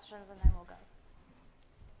ask questions and then we'll go.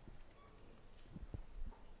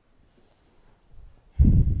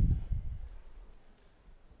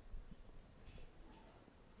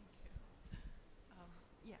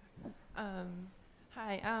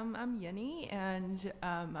 Hi, I'm Yenny, and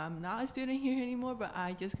I'm not a student here anymore, but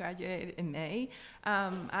I just graduated in May.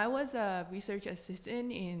 I was a research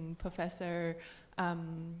assistant in Professor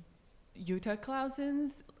Jutta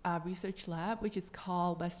Clausen's research lab, which is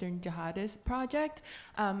called Western Jihadist Project.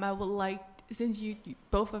 I would like, since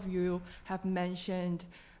both of you have mentioned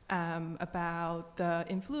about the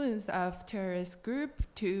influence of terrorist group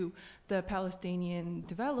to the Palestinian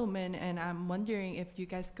development, and I'm wondering if you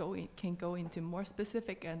guys can go into more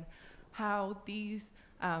specific and how these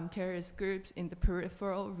terrorist groups in the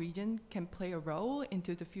peripheral region can play a role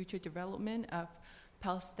into the future development of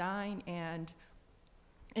Palestine, and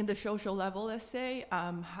in the social level, let's say,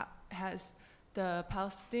 has the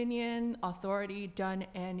Palestinian Authority done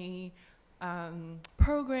any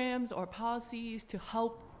programs or policies to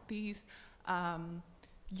help these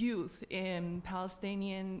youth in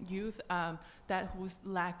Palestinian youth who's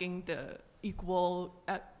lacking the equal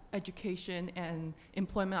education and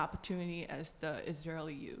employment opportunity as the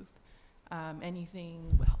Israeli youth?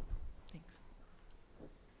 Anything will help. Thanks.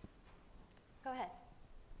 Go ahead.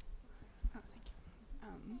 Oh, thank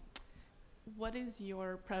you. What is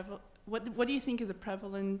your what do you think is a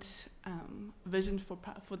prevalent vision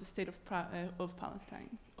for the state of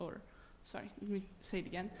Palestine? Or, sorry, let me say it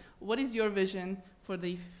again. What is your vision for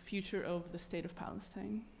the future of the state of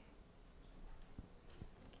Palestine?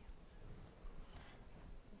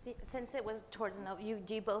 Since it was towards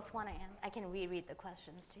do you both want to answer? I can reread the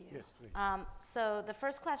questions to you. Yes, please. So the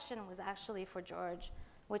first question was actually for George,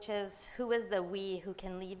 which is, who is the we who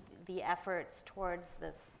can lead the efforts towards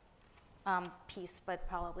this peace, but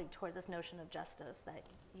probably towards this notion of justice that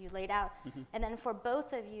you laid out? Mm-hmm. And then for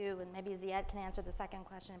both of you, and maybe Ziad can answer the second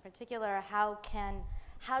question in particular, how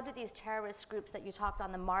do these terrorist groups that you talked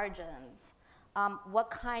on the margins, what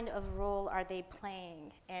kind of role are they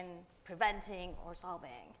playing in preventing or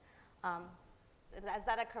solving? Is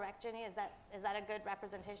that a correct, Jenny? Is that a good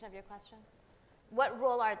representation of your question? What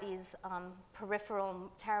role are these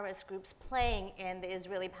peripheral terrorist groups playing in the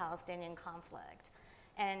Israeli-Palestinian conflict?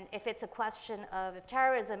 And if it's a question of, if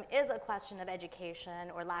terrorism is a question of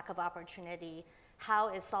education or lack of opportunity,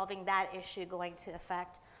 how is solving that issue going to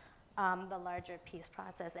affect the larger peace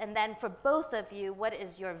process? And then for both of you, what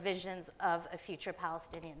is your visions of a future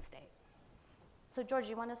Palestinian state? So George,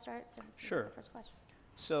 you want to start since you Sure. had the first question?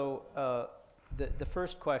 So the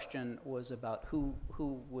first question was about who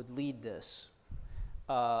would lead this.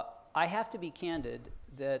 I have to be candid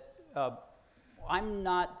that I'm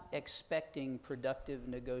not expecting productive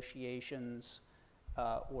negotiations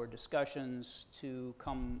or discussions to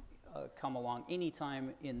come along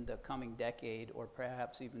anytime in the coming decade, or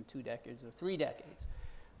perhaps even 2 decades or 3 decades.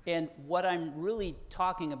 And what I'm really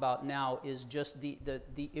talking about now is just the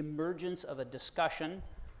emergence of a discussion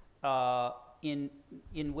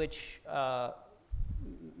in which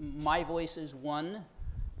my voice is one.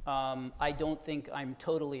 I don't think I'm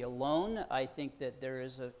totally alone. I think that there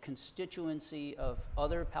is a constituency of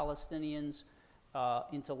other Palestinians,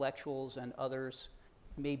 intellectuals and others,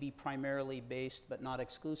 maybe primarily based but not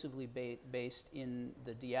exclusively based in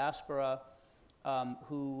the diaspora,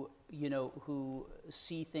 who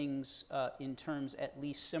see things in terms at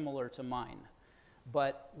least similar to mine.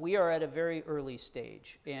 But we are at a very early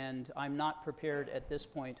stage, and I'm not prepared at this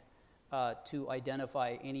point to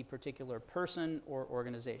identify any particular person or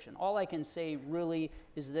organization. All I can say really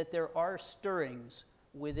is that there are stirrings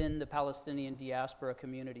within the Palestinian diaspora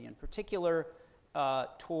community, in particular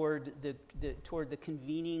toward the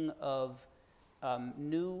convening of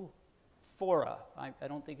new fora. I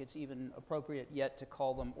don't think it's even appropriate yet to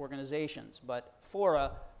call them organizations, but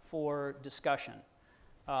fora for discussion.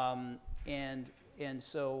 And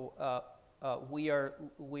so we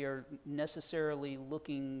are necessarily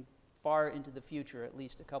looking far into the future, at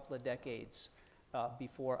least a couple of decades,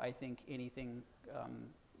 before I think anything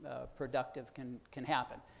productive can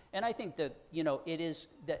happen. And I think that it is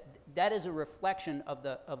that is a reflection of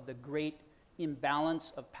the great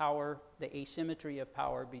imbalance of power, the asymmetry of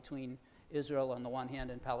power between Israel on the one hand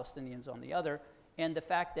and Palestinians on the other, and the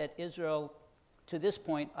fact that Israel, to this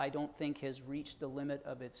point, I don't think has reached the limit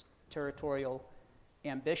of its territorial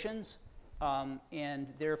ambitions, and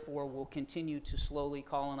therefore will continue to slowly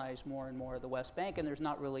colonize more and more of the West Bank, and there's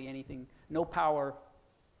not really no power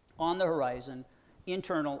on the horizon,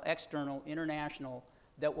 internal, external, international,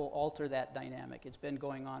 that will alter that dynamic. It's been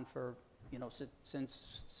going on for,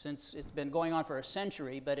 since it's been going on for a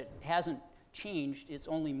century, but it hasn't changed. It's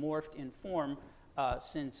only morphed in form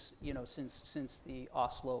since the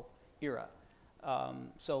Oslo era.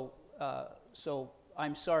 So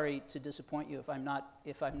I'm sorry to disappoint you if I'm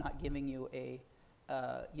not giving you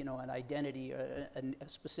an identity or a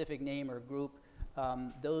specific name or group.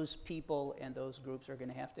 Those people and those groups are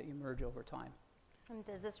going to have to emerge over time. And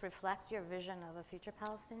does this reflect your vision of a future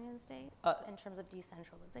Palestinian state in terms of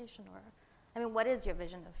decentralization, or, what is your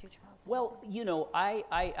vision of future Palestinian state?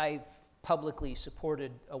 I've publicly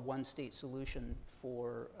supported a one-state solution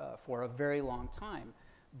for a very long time,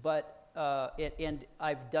 but and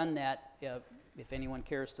I've done that. If anyone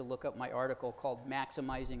cares to look up my article called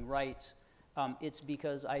 "Maximizing Rights," it's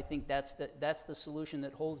because I think that's the solution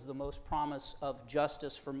that holds the most promise of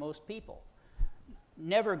justice for most people.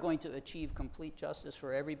 Never going to achieve complete justice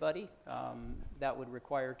for everybody. That would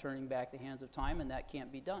require turning back the hands of time, and that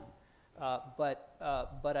can't be done. But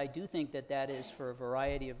I do think that is, for a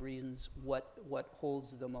variety of reasons, what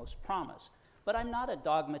holds the most promise. But I'm not a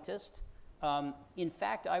dogmatist. In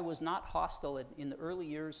fact, I was not hostile in the early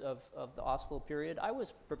years of the Oslo period. I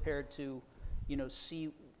was prepared to,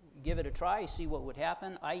 give it a try, see what would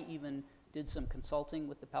happen. I even did some consulting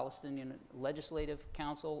with the Palestinian Legislative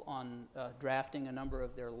Council on drafting a number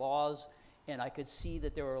of their laws, and I could see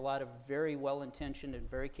that there were a lot of very well-intentioned and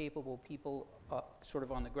very capable people sort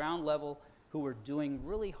of on the ground level who were doing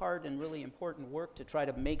really hard and really important work to try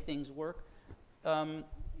to make things work, and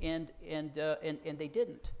they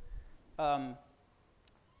didn't.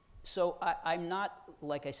 So I'm not,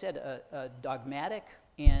 like I said, a dogmatic,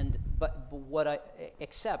 but what I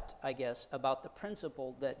accept, I guess, about the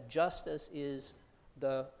principle that justice is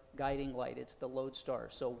the guiding light, it's the lodestar.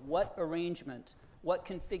 So what arrangement, what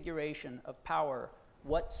configuration of power,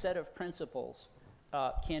 what set of principles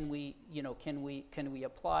can we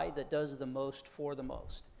apply that does the most for the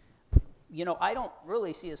most? I don't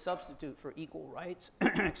really see a substitute for equal rights,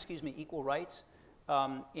 equal rights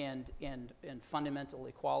and fundamental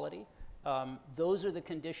equality. Those are the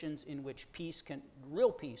conditions in which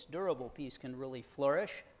real peace, durable peace, can really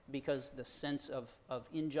flourish, because the sense of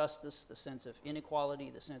injustice, the sense of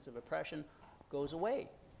inequality, the sense of oppression goes away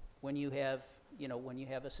when you have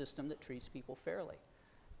a system that treats people fairly.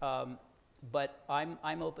 But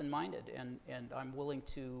I'm open-minded, and I'm willing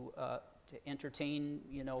to to entertain,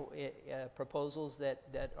 proposals that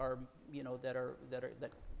are,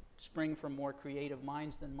 that spring from more creative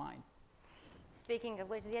minds than mine. Speaking of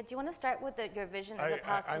which, Ziad, do you want to start with your vision of the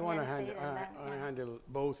Palestinian state? I want to handle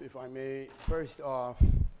both, if I may. First off,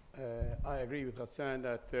 I agree with Hassan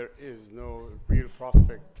that there is no real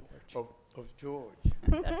prospect of George.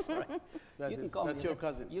 That's right. That's your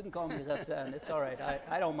cousin. You can call me Hassan. It's all right.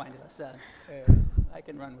 I don't mind it, Hassan. I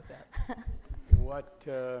can run with that.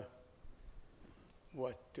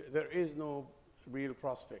 There is no real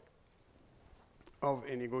prospect of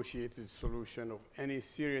a negotiated solution, of any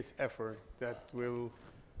serious effort that will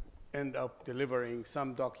end up delivering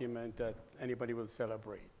some document that anybody will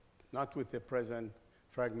celebrate. Not with the present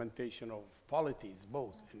fragmentation of polities,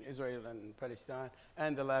 both in Israel and Palestine,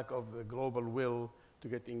 and the lack of the global will to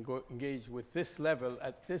get engaged with this level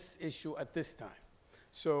at this issue at this time.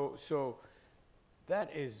 So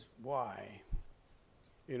that is why,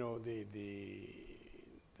 the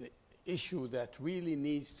issue that really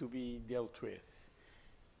needs to be dealt with,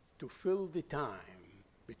 to fill the time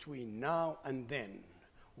between now and then.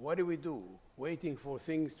 What do we do? Waiting for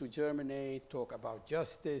things to germinate, talk about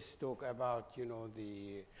justice, talk about,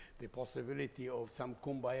 the possibility of some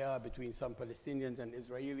kumbaya between some Palestinians and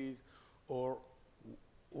Israelis, or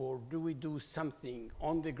do we do something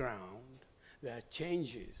on the ground that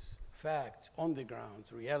changes facts on the ground,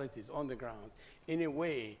 realities on the ground, in a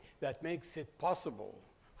way that makes it possible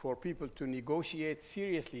for people to negotiate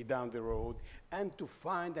seriously down the road and to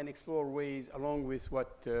find and explore ways, along with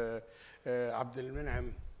what Abdul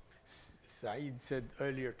Min'am Saeed said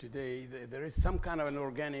earlier today, there is some kind of an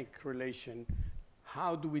organic relation.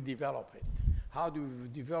 How do we develop it? How do we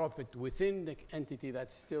develop it within the entity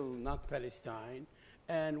that's still not Palestine,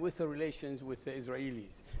 and with the relations with the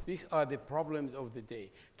Israelis? These are the problems of the day.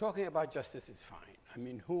 Talking about justice is fine. I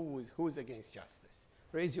mean, who's against justice?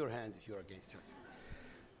 Raise your hands if you're against justice.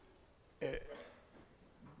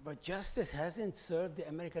 But justice hasn't served the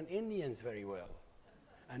American Indians very well,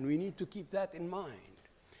 and we need to keep that in mind.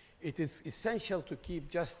 It is essential to keep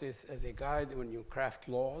justice as a guide when you craft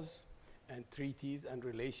laws and treaties and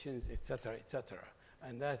relations, et cetera, et cetera.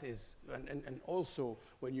 And that is, and also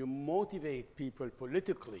when you motivate people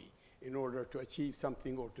politically in order to achieve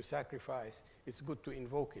something or to sacrifice, it's good to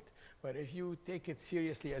invoke it. But if you take it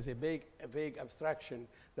seriously as a vague abstraction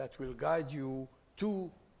that will guide you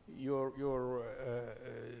to your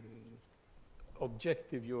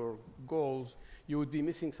objective, your goals, you would be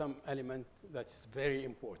missing some element that's very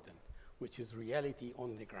important, which is reality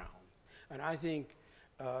on the ground. And I think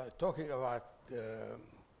talking about,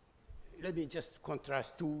 let me just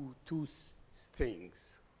contrast two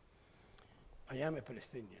things. I am a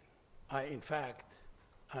Palestinian. In fact,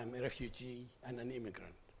 I'm a refugee and an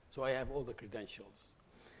immigrant, so I have all the credentials.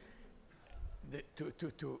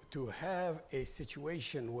 To have a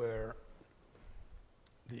situation where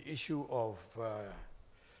the issue of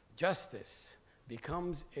justice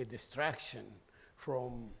becomes a distraction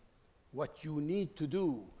from what you need to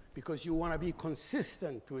do because you want to be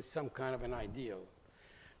consistent with some kind of an ideal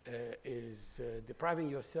is depriving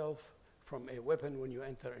yourself from a weapon when you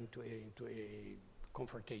enter into a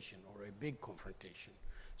confrontation or a big confrontation.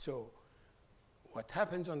 So what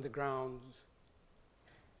happens on the grounds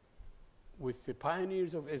with the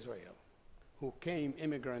pioneers of Israel, who came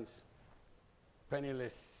immigrants,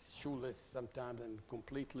 penniless, shoeless sometimes, and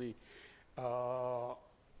completely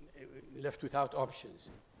left without options.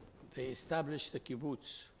 They established the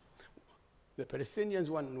kibbutz. The Palestinians,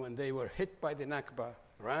 when they were hit by the Nakba,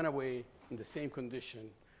 ran away in the same condition,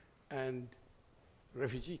 and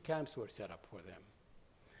refugee camps were set up for them.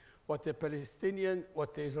 What the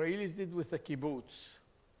Israelis did with the kibbutz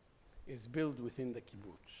is built within the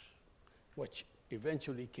kibbutz, which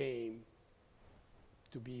eventually came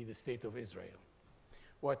to be the state of Israel.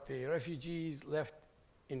 What the refugees left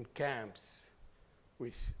in camps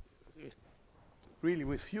with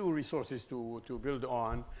few resources to build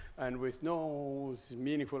on and with no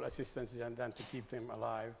meaningful assistance and then to keep them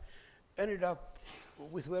alive, ended up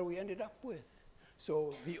with where we ended up with.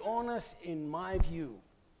 So the onus, in my view,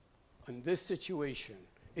 in this situation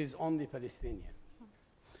is on the Palestinians.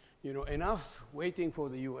 Enough waiting for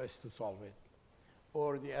the US to solve it,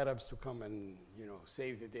 or the Arabs to come and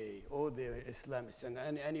save the day, or the Islamists,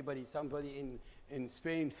 and somebody in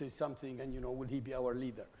Spain says something, and will he be our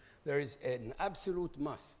leader? There is an absolute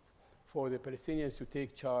must for the Palestinians to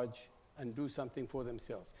take charge and do something for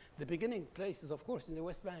themselves. The beginning place is, of course, in the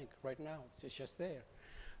West Bank right now. It's just there.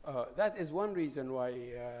 That is one reason why,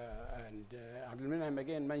 and Abdul Min'am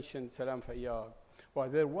again mentioned Salam Fayyad, why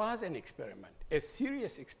there was an experiment, a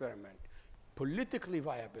serious experiment, politically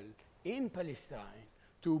viable in Palestine,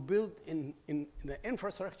 to build in the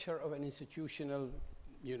infrastructure of an institutional,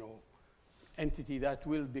 entity that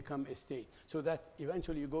will become a state, so that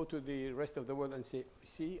eventually you go to the rest of the world and say,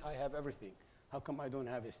 see, I have everything. How come I don't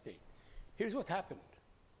have a state? Here's what happened.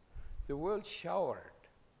 The world showered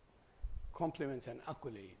compliments and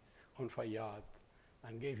accolades on Fayyad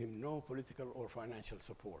and gave him no political or financial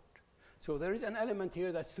support. So there is an element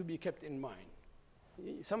here that's to be kept in mind.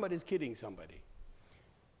 Somebody's kidding somebody.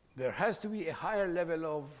 There has to be a higher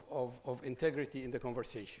level of integrity in the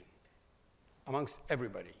conversation amongst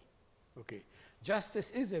everybody. Okay.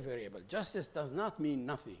 Justice is a variable. Justice does not mean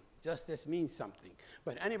nothing. Justice means something.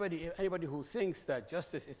 But anybody who thinks that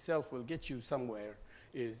justice itself will get you somewhere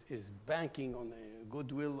is banking on the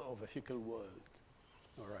goodwill of a fickle world.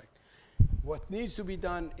 All right. What needs to be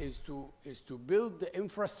done is to build the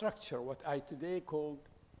infrastructure, what I today called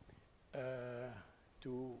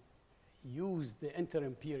to use the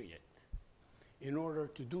interim period in order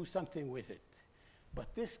to do something with it.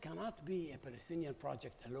 But this cannot be a Palestinian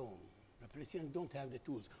project alone. The Palestinians don't have the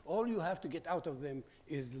tools. All you have to get out of them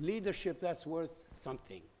is leadership that's worth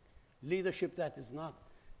something. Leadership that is not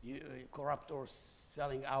corrupt or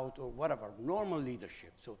selling out or whatever. Normal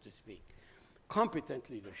leadership, so to speak. Competent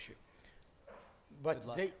leadership.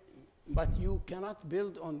 But you cannot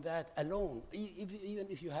build on that alone, even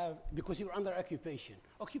if you have, because you're under occupation.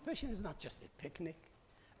 Occupation is not just a picnic.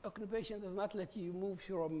 Occupation does not let you move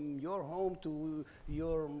from your home to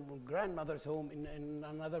your grandmother's home in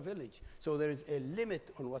another village. So there is a limit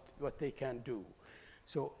on what they can do.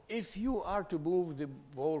 So if you are to move the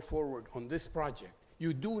ball forward on this project,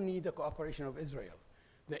 you do need the cooperation of Israel.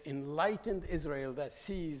 The enlightened Israel that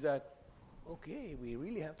sees that, okay, we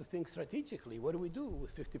really have to think strategically. What do we do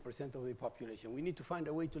with 50% of the population? We need to find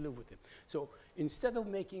a way to live with them. So instead of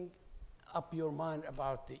making up your mind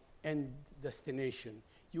about the end destination,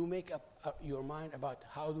 you make up your mind about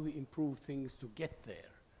how do we improve things to get there.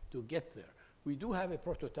 We do have a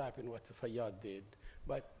prototype in what Fayyad did,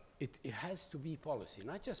 but it has to be policy,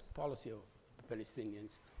 not just policy of the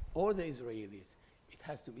Palestinians or the Israelis. It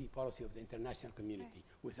has to be policy of the international community,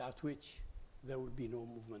 right, without which there will be no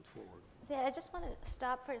movement forward. See, I just want to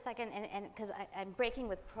stop for a second, and because I'm breaking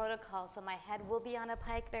with protocol, so my head will be on a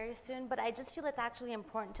pike very soon, but I just feel it's actually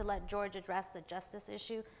important to let George address the justice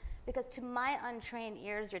issue, because to my untrained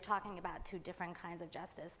ears, you're talking about two different kinds of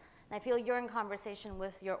justice. And I feel you're in conversation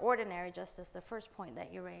with your ordinary justice, the first point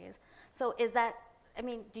that you raised. So is that, I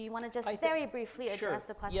mean, do you want to just very briefly address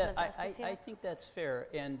the question of justice here? I think that's fair.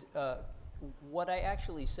 And what I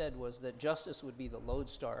actually said was that justice would be the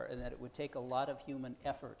lodestar and that it would take a lot of human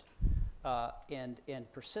effort and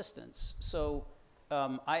persistence. So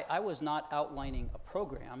I was not outlining a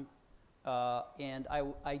program. And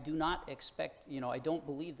I do not expect, I don't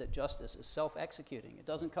believe that justice is self-executing. It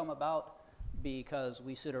doesn't come about because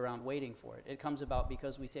we sit around waiting for it. It comes about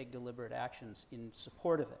because we take deliberate actions in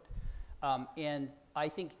support of it. And I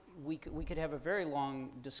think we could have a very long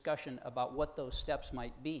discussion about what those steps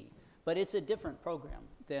might be. But it's a different program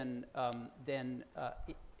than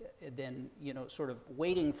sort of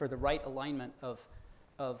waiting for the right alignment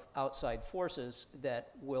of outside forces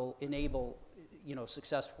that will enable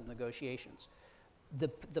successful negotiations.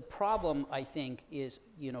 The problem, I think, is,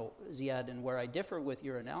 Ziad, and where I differ with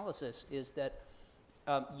your analysis, is that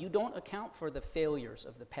you don't account for the failures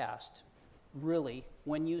of the past, really,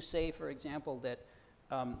 when you say, for example, that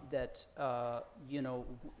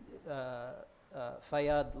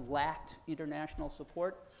Fayyad lacked international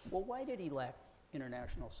support. Well, why did he lack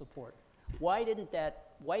international support? Why didn't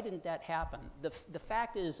that happen? The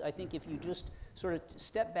fact is, I think, if you just sort of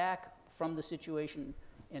step back from the situation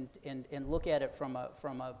and look at it from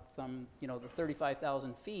the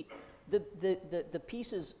 35,000 feet, the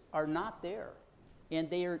pieces are not there, and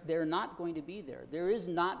they're not going to be there. There is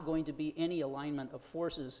not going to be any alignment of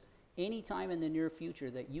forces anytime in the near future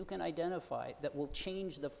that you can identify that will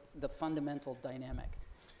change the fundamental dynamic.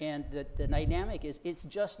 And the dynamic is, it's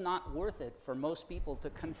just not worth it for most people to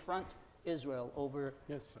confront Israel over,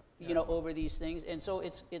 over these things. And so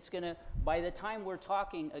it's going to, by the time we're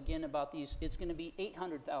talking again about these, it's going to be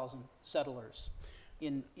 800,000 settlers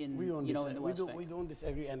in the West Bank. We don't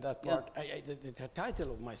disagree on that part. Yeah. The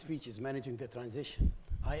title of my speech is Managing the Transition.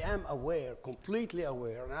 I am aware, completely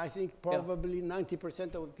aware, and I think probably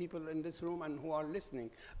 90% of the people in this room and who are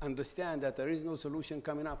listening understand that there is no solution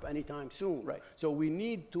coming up anytime soon. Right. So we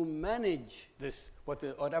need to manage this,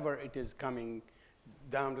 whatever it is coming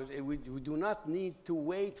down. We do not need to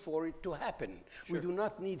wait for it to happen. Sure. We do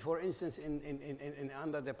not need, for instance,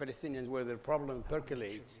 under the Palestinians, where the problem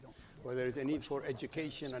percolates, where there is a need for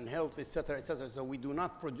education and health, et cetera, et cetera. So we do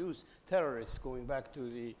not produce terrorists, going back to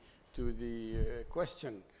the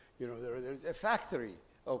question, there's a factory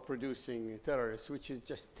of producing terrorists, which is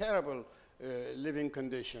just terrible living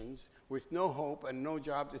conditions with no hope and no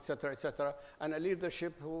jobs, etc., and a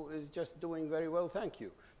leadership who is just doing very well, thank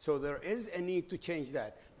you. So there is a need to change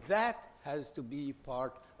that. That has to be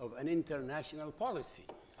part of an international policy,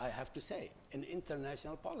 I have to say, an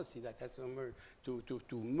international policy that has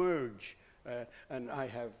to merge. And I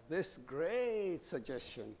have this great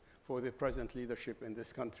suggestion for the present leadership in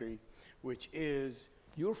this country, which is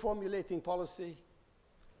you're formulating policy,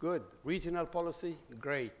 good. Regional policy,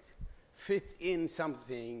 great. Fit in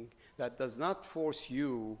something that does not force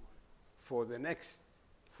you for the next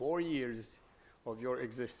 4 years of your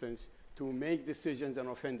existence to make decisions and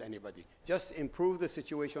offend anybody. Just improve the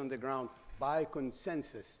situation on the ground by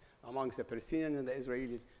consensus amongst the Palestinians and the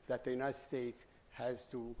Israelis that the United States has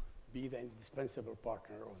to be the indispensable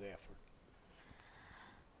partner of the effort.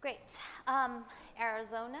 Great.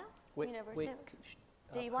 Arizona University.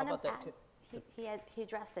 Do you want to add? He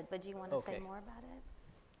addressed it, but do you want to say more about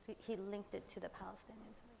it? He linked it to the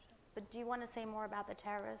Palestinian solution. But do you want to say more about the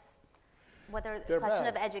terrorists? Whether the question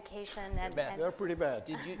of education and they're pretty bad.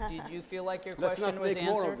 Did you feel like your question was answered? Let's not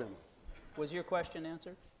make more of them. Was your question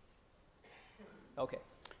answered? Okay.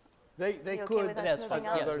 They could, as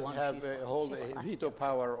others, hold a veto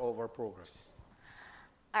power over progress.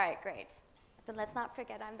 All right, great. So let's not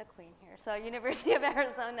forget I'm the queen here. So University of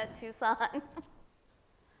Arizona, Tucson.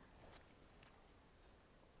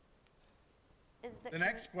 The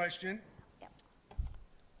next question. Yep.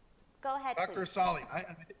 Go ahead, Dr. Asali. I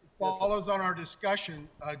follows on our discussion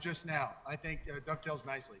just now. I think dovetails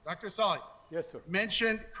nicely. Dr. Asali. Yes, sir.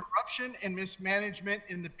 Mentioned corruption and mismanagement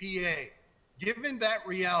in the PA. Given that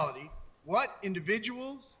reality, what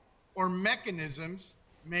individuals or mechanisms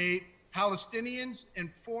may Palestinians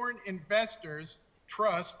and foreign investors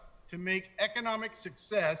trust to make economic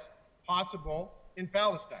success possible in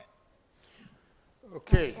Palestine?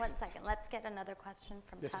 Okay. 1 second. Let's get another question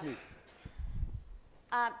from Yes, Tuff. please.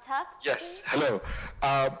 Tuff? Yes, hello.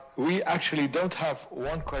 We actually don't have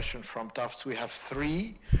one question from Tufts. We have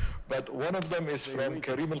 3, but one of them is from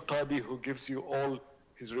Karim Al-Qadi, who gives you all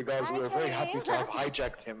his regards. Hi, We're very happy Karim. to have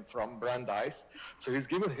hijacked him from Brandeis. So he's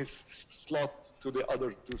given his slot to the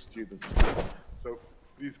other 2 students. So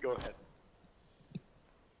please go ahead.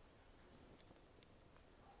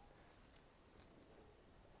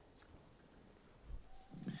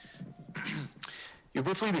 You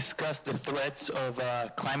briefly discussed the threats of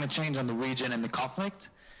climate change on the region and the conflict.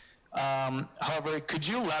 However, could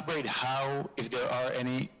you elaborate how, if there are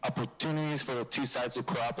any opportunities for the 2 sides to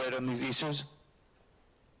cooperate on these issues?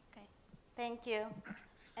 Okay, thank you.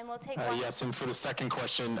 And we'll take one. Yes, and for the second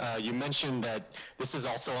question, you mentioned that this is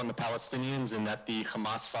also on the Palestinians and that the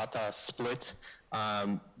Hamas-Fatah split,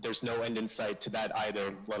 there's no end in sight to that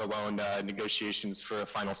either, let alone negotiations for a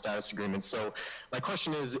final status agreement. So my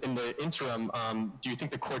question is, in the interim, do you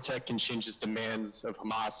think the quartet can change its demands of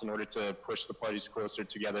Hamas in order to push the parties closer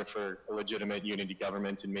together for a legitimate unity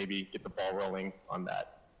government and maybe get the ball rolling on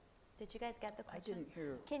that? Did you guys get the question? I didn't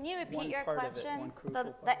hear. Can you repeat your part question? Of it, one crucial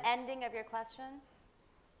part. The ending of your question?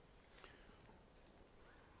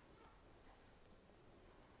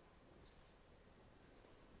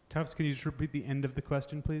 Tufts, can you just repeat the end of the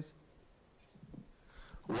question, please?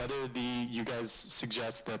 Whether you guys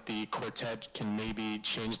suggest that the quartet can maybe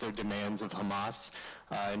change their demands of Hamas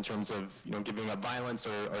in terms of giving up violence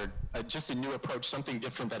or just a new approach, something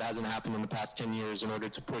different that hasn't happened in the past 10 years in order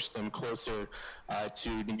to push them closer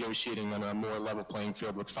to negotiating on a more level playing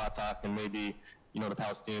field with Fatah, and maybe the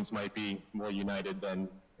Palestinians might be more united than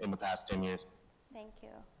in the past 10 years. Thank you.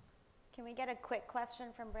 Can we get a quick question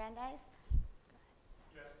from Brandeis?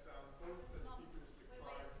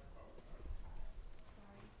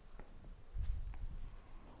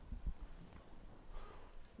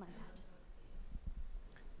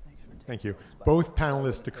 Thank you. Both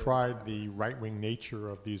panelists decried the right-wing nature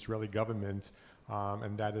of the Israeli government,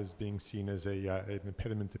 and that is being seen as an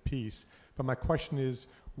impediment to peace. But my question is,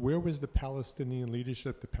 where was the Palestinian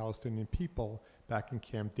leadership, the Palestinian people, back in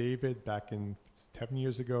Camp David, back in 7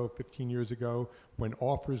 years ago, 15 years ago, when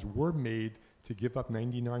offers were made to give up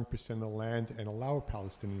 99% of the land and allow a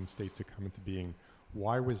Palestinian state to come into being?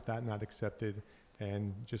 Why was that not accepted?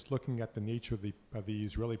 And just looking at the nature of the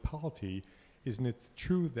Israeli polity, isn't it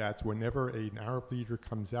true that whenever an Arab leader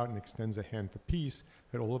comes out and extends a hand for peace,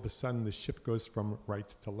 that all of a sudden the ship goes from right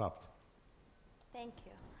to left? Thank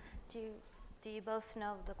you. Do you both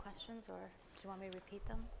know the questions, or do you want me to repeat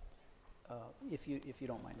them? If you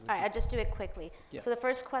don't mind. All right, I'll just do it quickly. Yeah. So the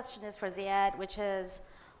first question is for Ziad, which is,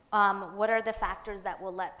 What are the factors that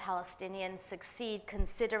will let Palestinians succeed,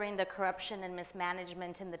 considering the corruption and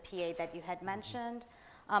mismanagement in the PA that you had mentioned?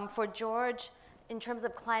 For George, in terms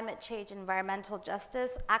of climate change, environmental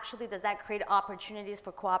justice, actually, does that create opportunities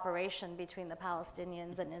for cooperation between the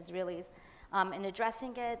Palestinians and Israelis in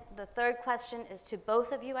addressing it? The third question is to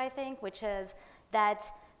both of you, I think, which is that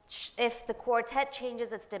if the quartet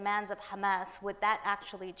changes its demands of Hamas, would that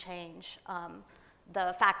actually change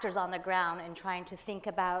the factors on the ground in trying to think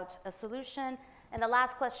about a solution? And the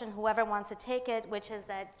last question, whoever wants to take it, which is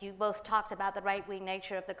that you both talked about the right-wing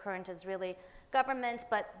nature of the current Israeli government,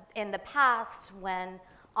 but in the past, when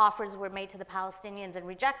offers were made to the Palestinians and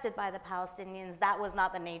rejected by the Palestinians, that was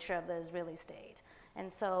not the nature of the Israeli state.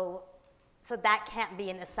 And so that can't be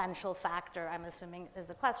an essential factor, I'm assuming, is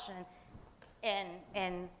the question,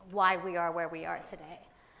 in why we are where we are today.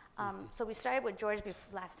 So we started with George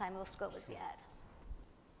last time. We'll go with Ziad.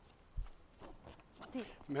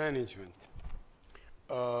 Please. Management.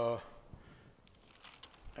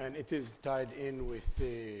 And it is tied in with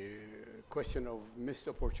the question of missed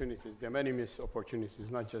opportunities. There are many missed opportunities,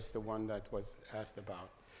 not just the one that was asked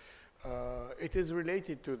about. It is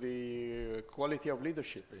related to the quality of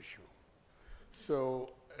leadership issue.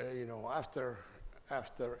 So, you know, after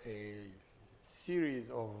a series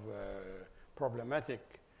of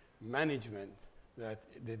problematic management that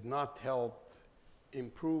did not help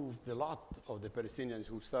improve the lot of the Palestinians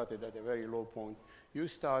who started at a very low point, you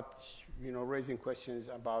start, you know, raising questions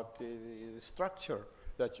about the structure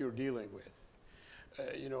that you're dealing with.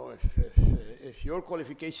 You know, if your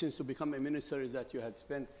qualifications to become a minister is that you had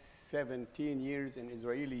spent 17 years in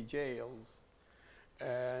Israeli jails,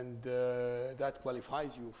 and that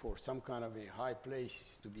qualifies you for some kind of a high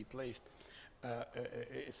place to be placed,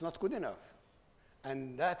 it's not good enough.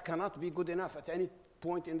 And that cannot be good enough at any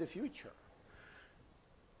point in the future.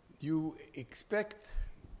 You expect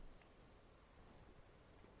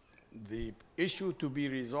the issue to be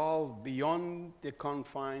resolved beyond the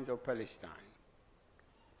confines of Palestine,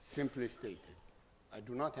 simply stated. I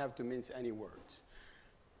do not have to mince any words.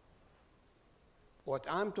 What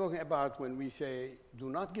I'm talking about when we say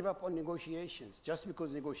do not give up on negotiations, just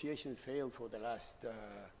because negotiations failed for the last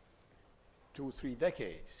 2-3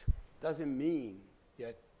 decades, doesn't mean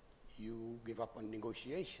that you give up on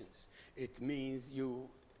negotiations. It means you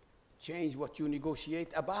change what you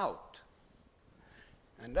negotiate about.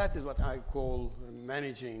 And that is what I call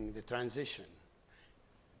managing the transition.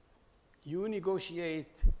 You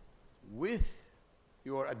negotiate with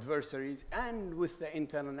your adversaries and with the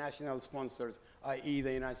international sponsors, i.e.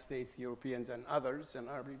 the United States, Europeans, and others, and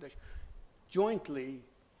Arab leaders, jointly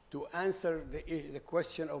to answer the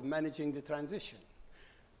question of managing the transition.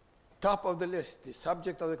 Top of the list, the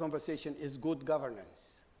subject of the conversation is good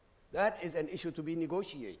governance. That is an issue to be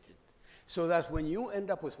negotiated, so that when you end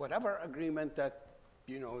up with whatever agreement that,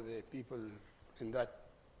 you know, the people in that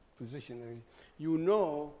position, you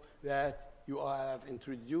know that you have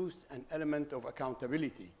introduced an element of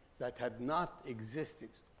accountability that had not existed,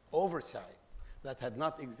 oversight that had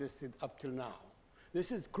not existed up till now.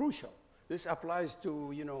 This is crucial. This applies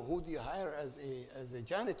to, you know, who do you hire as a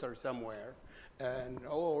janitor somewhere, and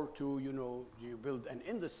or to, you know, you build an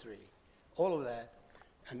industry, all of that,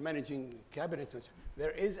 and managing cabinets.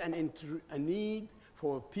 There is a need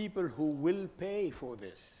for people who will pay for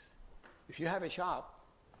this. If you have a shop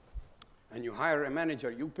and you hire a manager,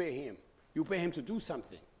 you pay him. You pay him to do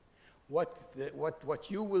something. What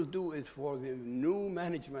you will do is for the new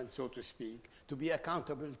management, so to speak, to be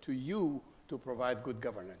accountable to you to provide good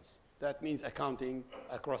governance. That means accounting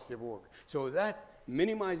across the board. So that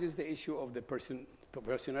minimizes the issue of the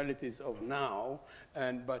personalities of now,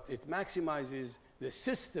 but it maximizes the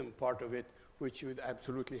system part of it, which would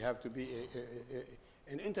absolutely have to be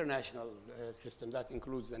an international system that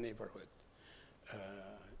includes the neighborhood.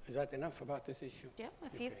 Is that enough about this issue? Yeah,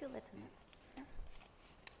 if you feel it's enough. Yeah.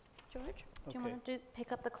 George, do you want to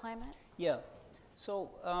pick up the climate? Yeah. So,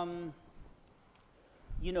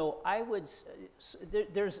 you know, I would,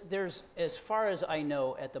 there's, as far as I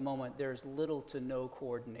know at the moment, there's little to no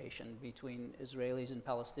coordination between Israelis and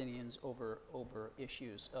Palestinians over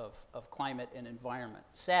issues of climate and environment.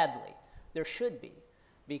 Sadly, there should be,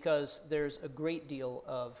 because there's a great deal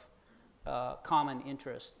of common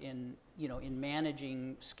interest in, you know, in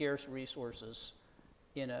managing scarce resources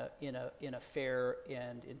in a fair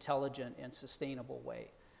and intelligent and sustainable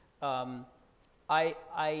way.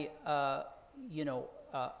 You know,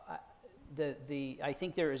 I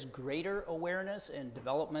think there is greater awareness and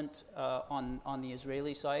development on the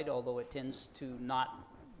Israeli side, although it tends to not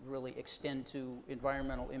really extend to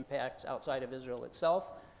environmental impacts outside of Israel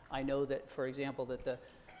itself. I know that, for example, that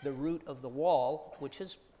the route of the wall, which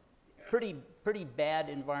has pretty bad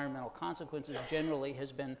environmental consequences generally,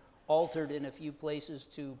 has been altered in a few places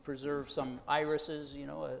to preserve some irises, you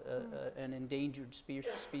know, an endangered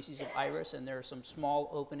species of iris, and there are some small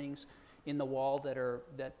openings in the wall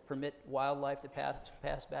that permit wildlife to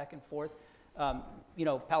pass back and forth. You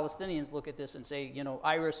know, Palestinians look at this and say, you know,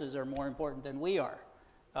 irises are more important than we are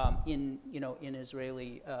in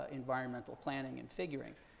Israeli environmental planning and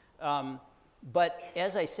figuring. But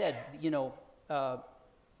as I said, you know,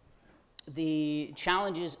 the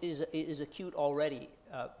challenge is acute already.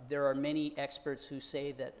 There are many experts who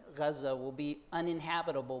say that Gaza will be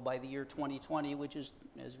uninhabitable by the year 2020, which is,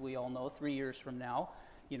 as we all know, 3 years from now.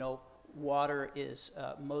 You know, water is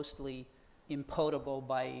mostly impotable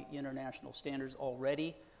by international standards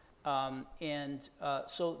already.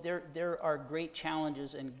 So there are great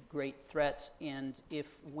challenges and great threats, and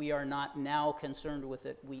if we are not now concerned with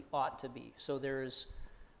it, we ought to be. So there is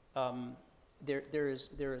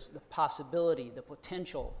the possibility, the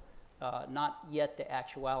potential, not yet the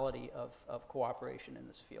actuality of cooperation in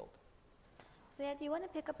this field. Ziad, do you want to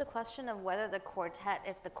pick up the question of whether the quartet,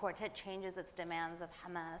 if the quartet changes its demands of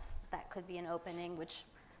Hamas, that could be an opening, which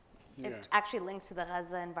it actually links to the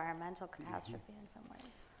Gaza environmental catastrophe in some way?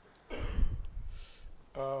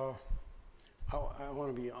 I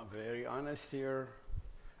want to be very honest here.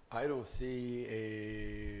 I don't see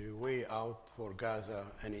a way out for Gaza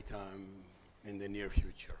anytime in the near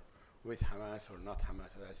future, with Hamas or not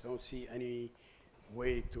Hamas. I don't see any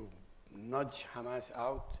way to nudge Hamas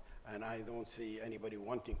out, and I don't see anybody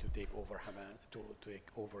wanting to take over Hamas, to take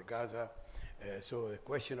over Gaza. So the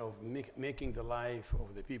question of making the life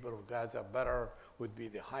of the people of Gaza better would be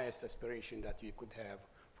the highest aspiration that you could have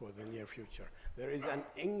for the near future. There is an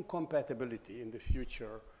incompatibility in the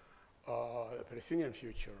future, the Palestinian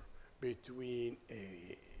future, between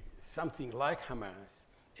something like Hamas,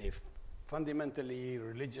 a fundamentally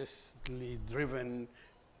religiously driven,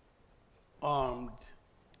 armed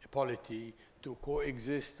polity, to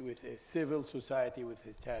coexist with a civil society which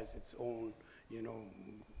has its own, you know,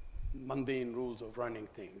 mundane rules of running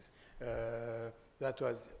things. That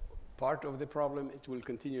was part of the problem. It will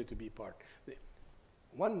continue to be part.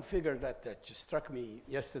 One figure that just struck me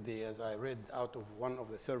yesterday as I read out of one of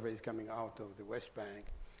the surveys coming out of the West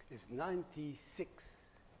Bank is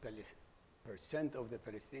 96% of the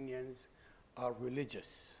Palestinians are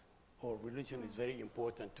religious, or religion is very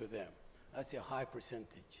important to them. That's a high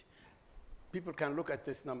percentage. People can look at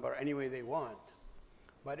this number any way they want,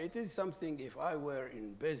 but it is something, if I were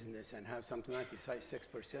in business and have something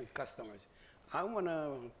 96% customers, I want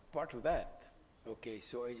to part of that. Okay,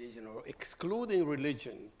 so, you know, excluding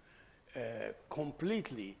religion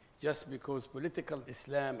completely just because political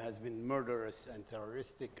Islam has been murderous and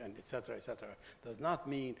terroristic and et cetera, does not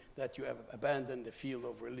mean that you have abandoned the field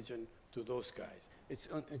of religion to those guys. It's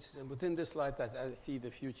within this light that I see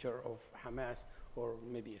the future of Hamas, or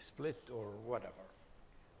maybe a split or whatever.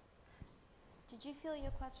 Did you feel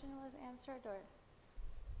your question was answered, or?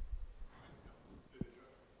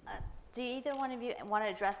 Do either one of you want to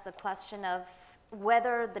address the question of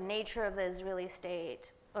whether the nature of the Israeli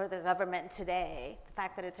state or the government today, the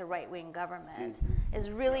fact that it's a right-wing government, is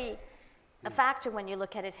really a factor when you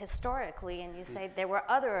look at it historically and you say there were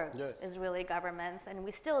other Israeli governments and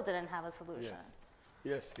we still didn't have a solution?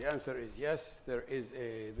 Yes, the answer is yes. There is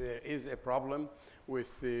a problem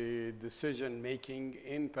with the decision-making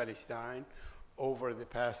in Palestine over the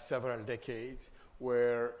past several decades,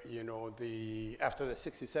 where, you know, after the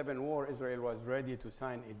 '67 war, Israel was ready to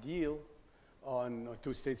sign a deal on a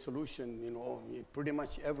two-state solution. You know, pretty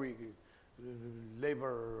much every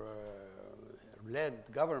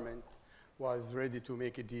labor-led government was ready to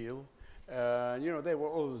make a deal. You know, they were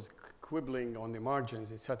always quibbling on the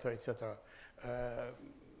margins, et cetera, et cetera.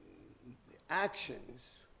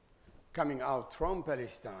 Actions coming out from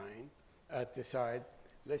Palestine at the side,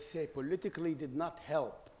 let's say, politically did not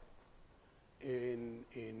help in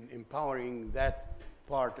empowering that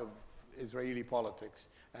part of Israeli politics,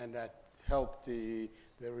 and that helped the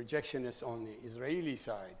rejectionists on the Israeli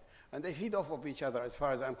side. And they feed off of each other, as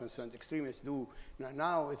far as I'm concerned. Extremists do.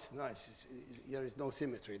 Now it's nice. There is no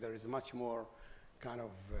symmetry. There is much more kind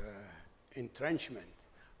of entrenchment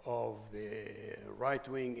of the right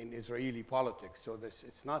wing in Israeli politics. So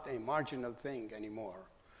it's not a marginal thing anymore.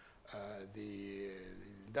 The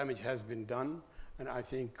damage has been done, and I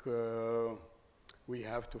think we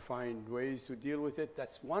have to find ways to deal with it.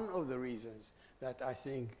 That's one of the reasons that I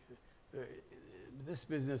think this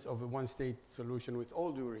business of a one-state solution, with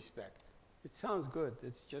all due respect, it sounds good.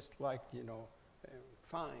 It's just like, you know,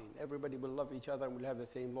 fine, everybody will love each other and we'll have the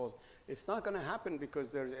same laws. It's not going to happen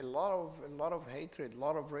because there's a lot of hatred, a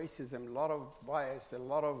lot of racism, a lot of bias, a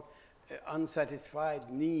lot of unsatisfied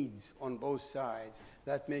needs on both sides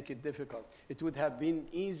that make it difficult. It would have been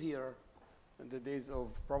easier in the days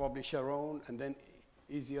of probably Sharon, and then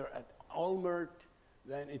easier at Olmert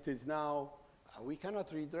than it is now. We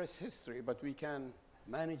cannot redress history, but we can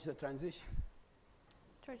manage the transition.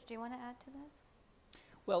 George, do you want to add to this?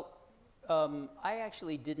 Well, I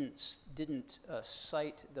actually didn't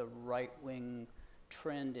cite the right-wing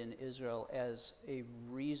trend in Israel as a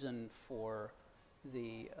reason for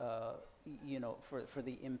the for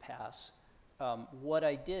the impasse. What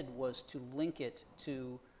I did was to link it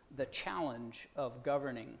to the challenge of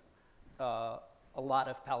governing a lot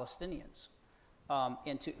of Palestinians,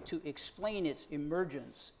 and to explain its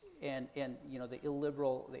emergence and the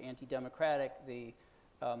illiberal, the anti-democratic, the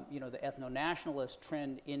ethno-nationalist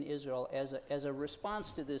trend in Israel as a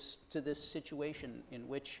response to this situation in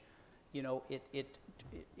which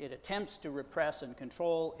it attempts to repress and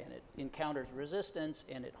control, and it encounters resistance,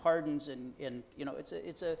 and it hardens, and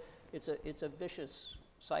it's a vicious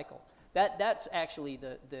cycle. That's actually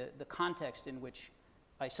the context in which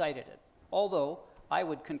I cited it. Although I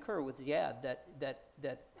would concur with Ziad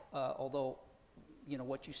that although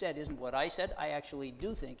what you said isn't what I said, I actually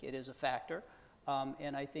do think it is a factor,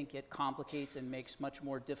 and I think it complicates and makes much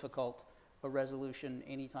more difficult a resolution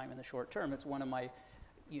anytime in the short term. It's one of my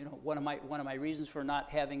reasons for not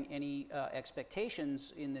having any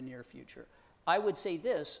expectations in the near future. I would say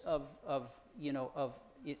this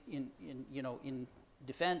in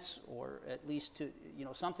defense, or at least to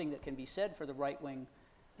something that can be said for the right wing,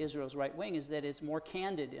 Israel's right wing, is that it's more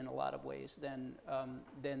candid in a lot of ways than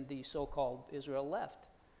the so-called Israel left,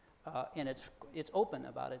 and it's open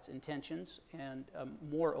about its intentions, and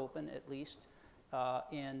more open at least,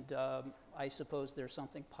 and I suppose there's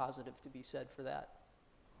something positive to be said for that.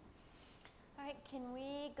 All right, can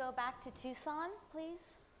we go back to Tucson,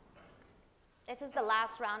 please? This is the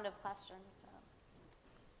last round of questions. So.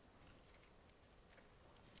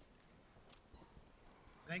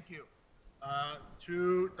 Thank you.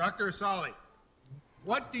 To Dr. Asali,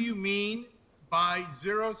 what do you mean by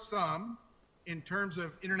zero sum in terms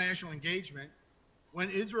of international engagement when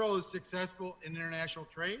Israel is successful in international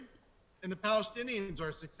trade and the Palestinians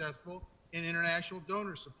are successful in international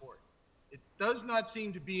donor support? It does not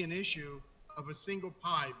seem to be an issue of a single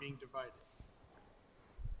pie being divided.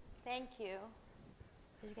 Thank you.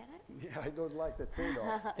 Did you get it? Yeah, I don't like the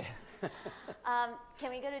trade-off. Can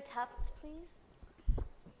we go to Tufts, please?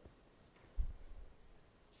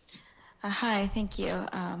 Hi, thank you.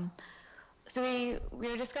 So we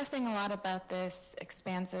were discussing a lot about this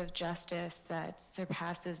expansive justice that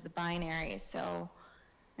surpasses the binary. So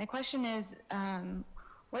my question is,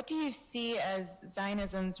 what do you see as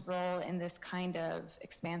Zionism's role in this kind of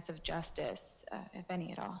expansive justice, if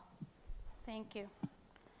any at all? Thank you.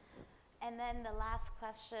 And then the last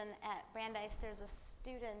question at Brandeis, there's a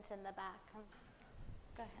student in the back.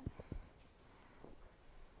 Go ahead.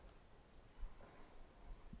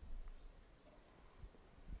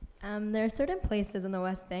 There are certain places in the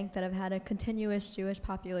West Bank that have had a continuous Jewish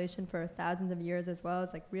population for thousands of years, as well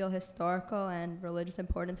as like real historical and religious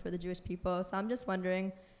importance for the Jewish people. So I'm just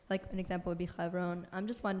wondering, like an example would be Hebron. I'm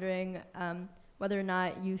just wondering whether or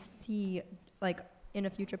not you see, like in a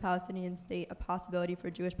future Palestinian state, a possibility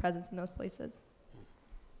for Jewish presence in those places.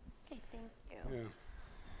 Okay, thank you.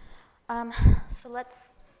 Yeah. So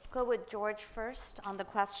let's go with George first on the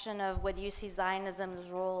question of what you see Zionism's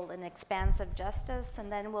role in expansive justice,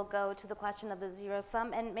 and then we'll go to the question of the zero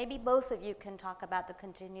sum, and maybe both of you can talk about the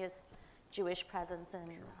continuous Jewish presence in.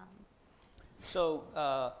 So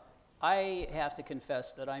I have to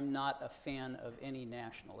confess that I'm not a fan of any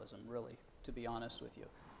nationalism, really, to be honest with you,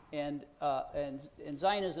 and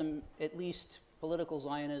Zionism, at least political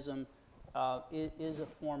Zionism, is a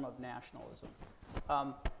form of nationalism,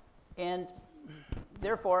 and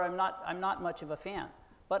therefore, I'm not much of a fan.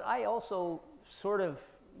 But I also sort of,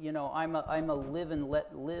 I'm a live and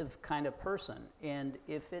let live kind of person. And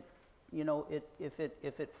if it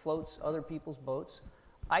floats other people's boats,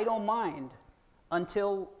 I don't mind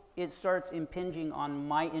until it starts impinging on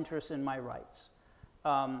my interests and my rights.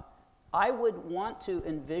 I would want to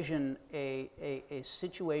envision a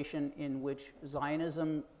situation in which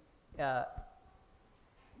Zionism,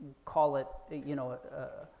 call it,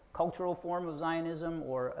 cultural form of Zionism,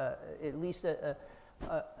 or at least an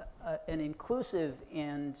inclusive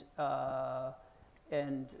and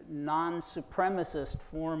non-supremacist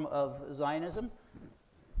form of Zionism.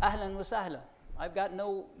 Ahlan wa sahlan. I've got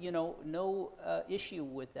no issue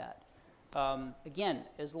with that. Again,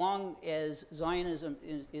 as long as Zionism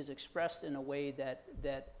is expressed in a way that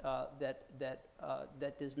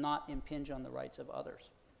does not impinge on the rights of others.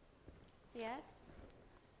 Ziad?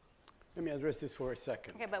 Let me address this for a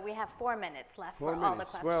second. Okay, but we have 4 minutes left 4 for all the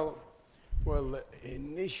minutes. questions. Well, the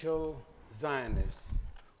initial Zionists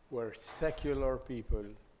were secular people,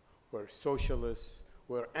 were socialists,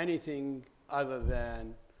 were anything other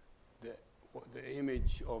than the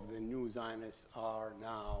image of the new Zionists are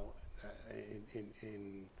now,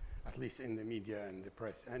 at least in the media and the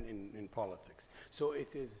press and in politics. So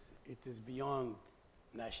it is beyond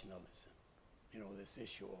nationalism, this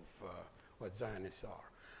issue of what Zionists are.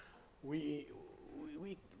 We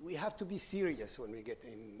have to be serious when we get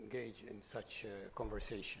engaged in such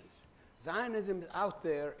conversations. Zionism is out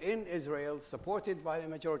there in Israel, supported by the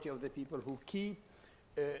majority of the people who keep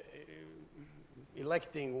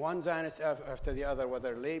electing one Zionist after the other,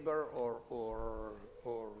 whether Labor or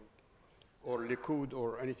Likud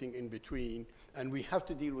or anything in between, and we have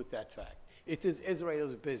to deal with that fact. It is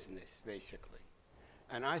Israel's business, basically.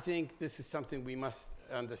 And I think this is something we must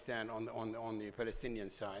understand on the Palestinian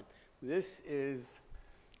side. This is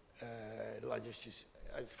just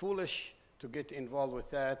as foolish to get involved with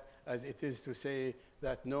that as it is to say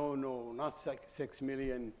that no, not 6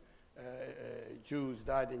 million Jews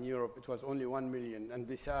died in Europe. It was only 1 million. And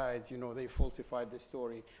besides, they falsified the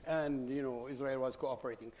story. And, Israel was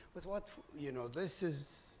cooperating. But what, this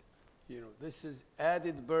is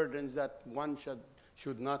added burdens that one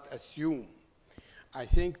should not assume. I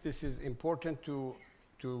think this is important to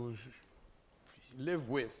live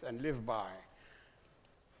with and live by.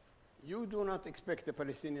 You do not expect the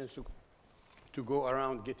Palestinians to go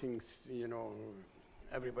around getting,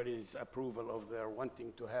 everybody's approval of their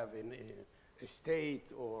wanting to have a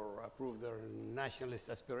state or approve their nationalist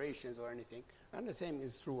aspirations or anything. And the same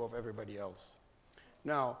is true of everybody else.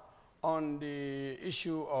 Now, on the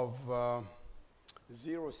issue of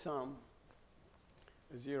zero sum,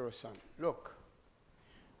 look,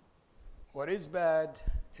 what is bad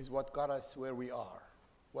is what got us where we are.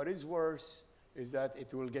 What is worse is that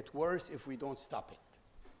it will get worse if we don't stop it.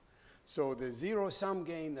 So the zero-sum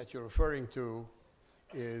game that you're referring to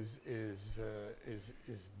is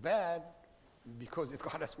bad because it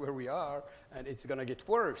got us where we are, and it's going to get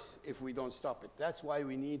worse if we don't stop it. That's why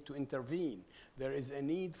we need to intervene. There is a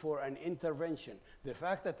need for an intervention. The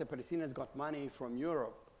fact that the Palestinians got money from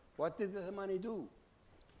Europe, what did the money do?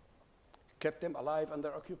 Kept them alive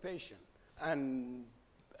under occupation and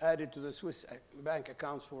added to the Swiss bank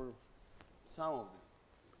accounts for some of them.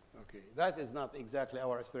 Okay, that is not exactly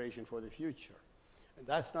our aspiration for the future. And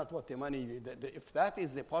that's not what the money, if that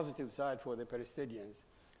is the positive side for the Palestinians,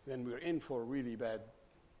 then we're in for a really bad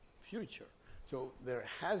future. So there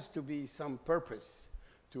has to be some purpose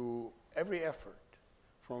to every effort,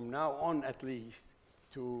 from now on at least,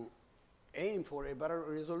 to aim for a better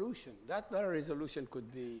resolution. That better resolution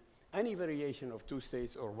could be any variation of 2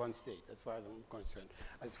 states or 1 state, as far as I'm concerned.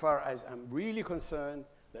 As far as I'm really concerned,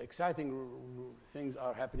 the exciting things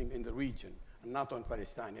are happening in the region, and not on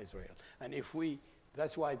Palestine, Israel. And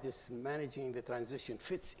that's why this managing the transition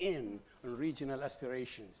fits in on regional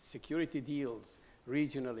aspirations, security deals,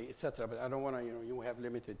 regionally, etc. But I don't want to, you have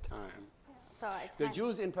limited time. The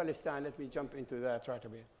Jews in Palestine, let me jump into that right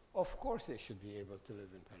away. Of course they should be able to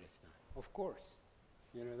live in Palestine. Of course.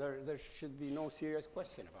 There should be no serious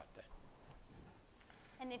question about that.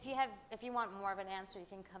 And if you want more of an answer, you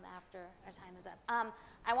can come after our time is up.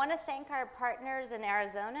 I want to thank our partners in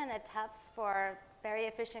Arizona and at Tufts for very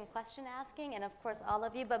efficient question asking, and of course all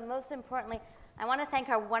of you, but most importantly, I want to thank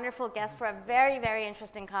our wonderful guests for a very, very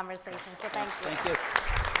interesting conversation. So thank you. Thank you.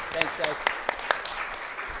 Thanks, guys.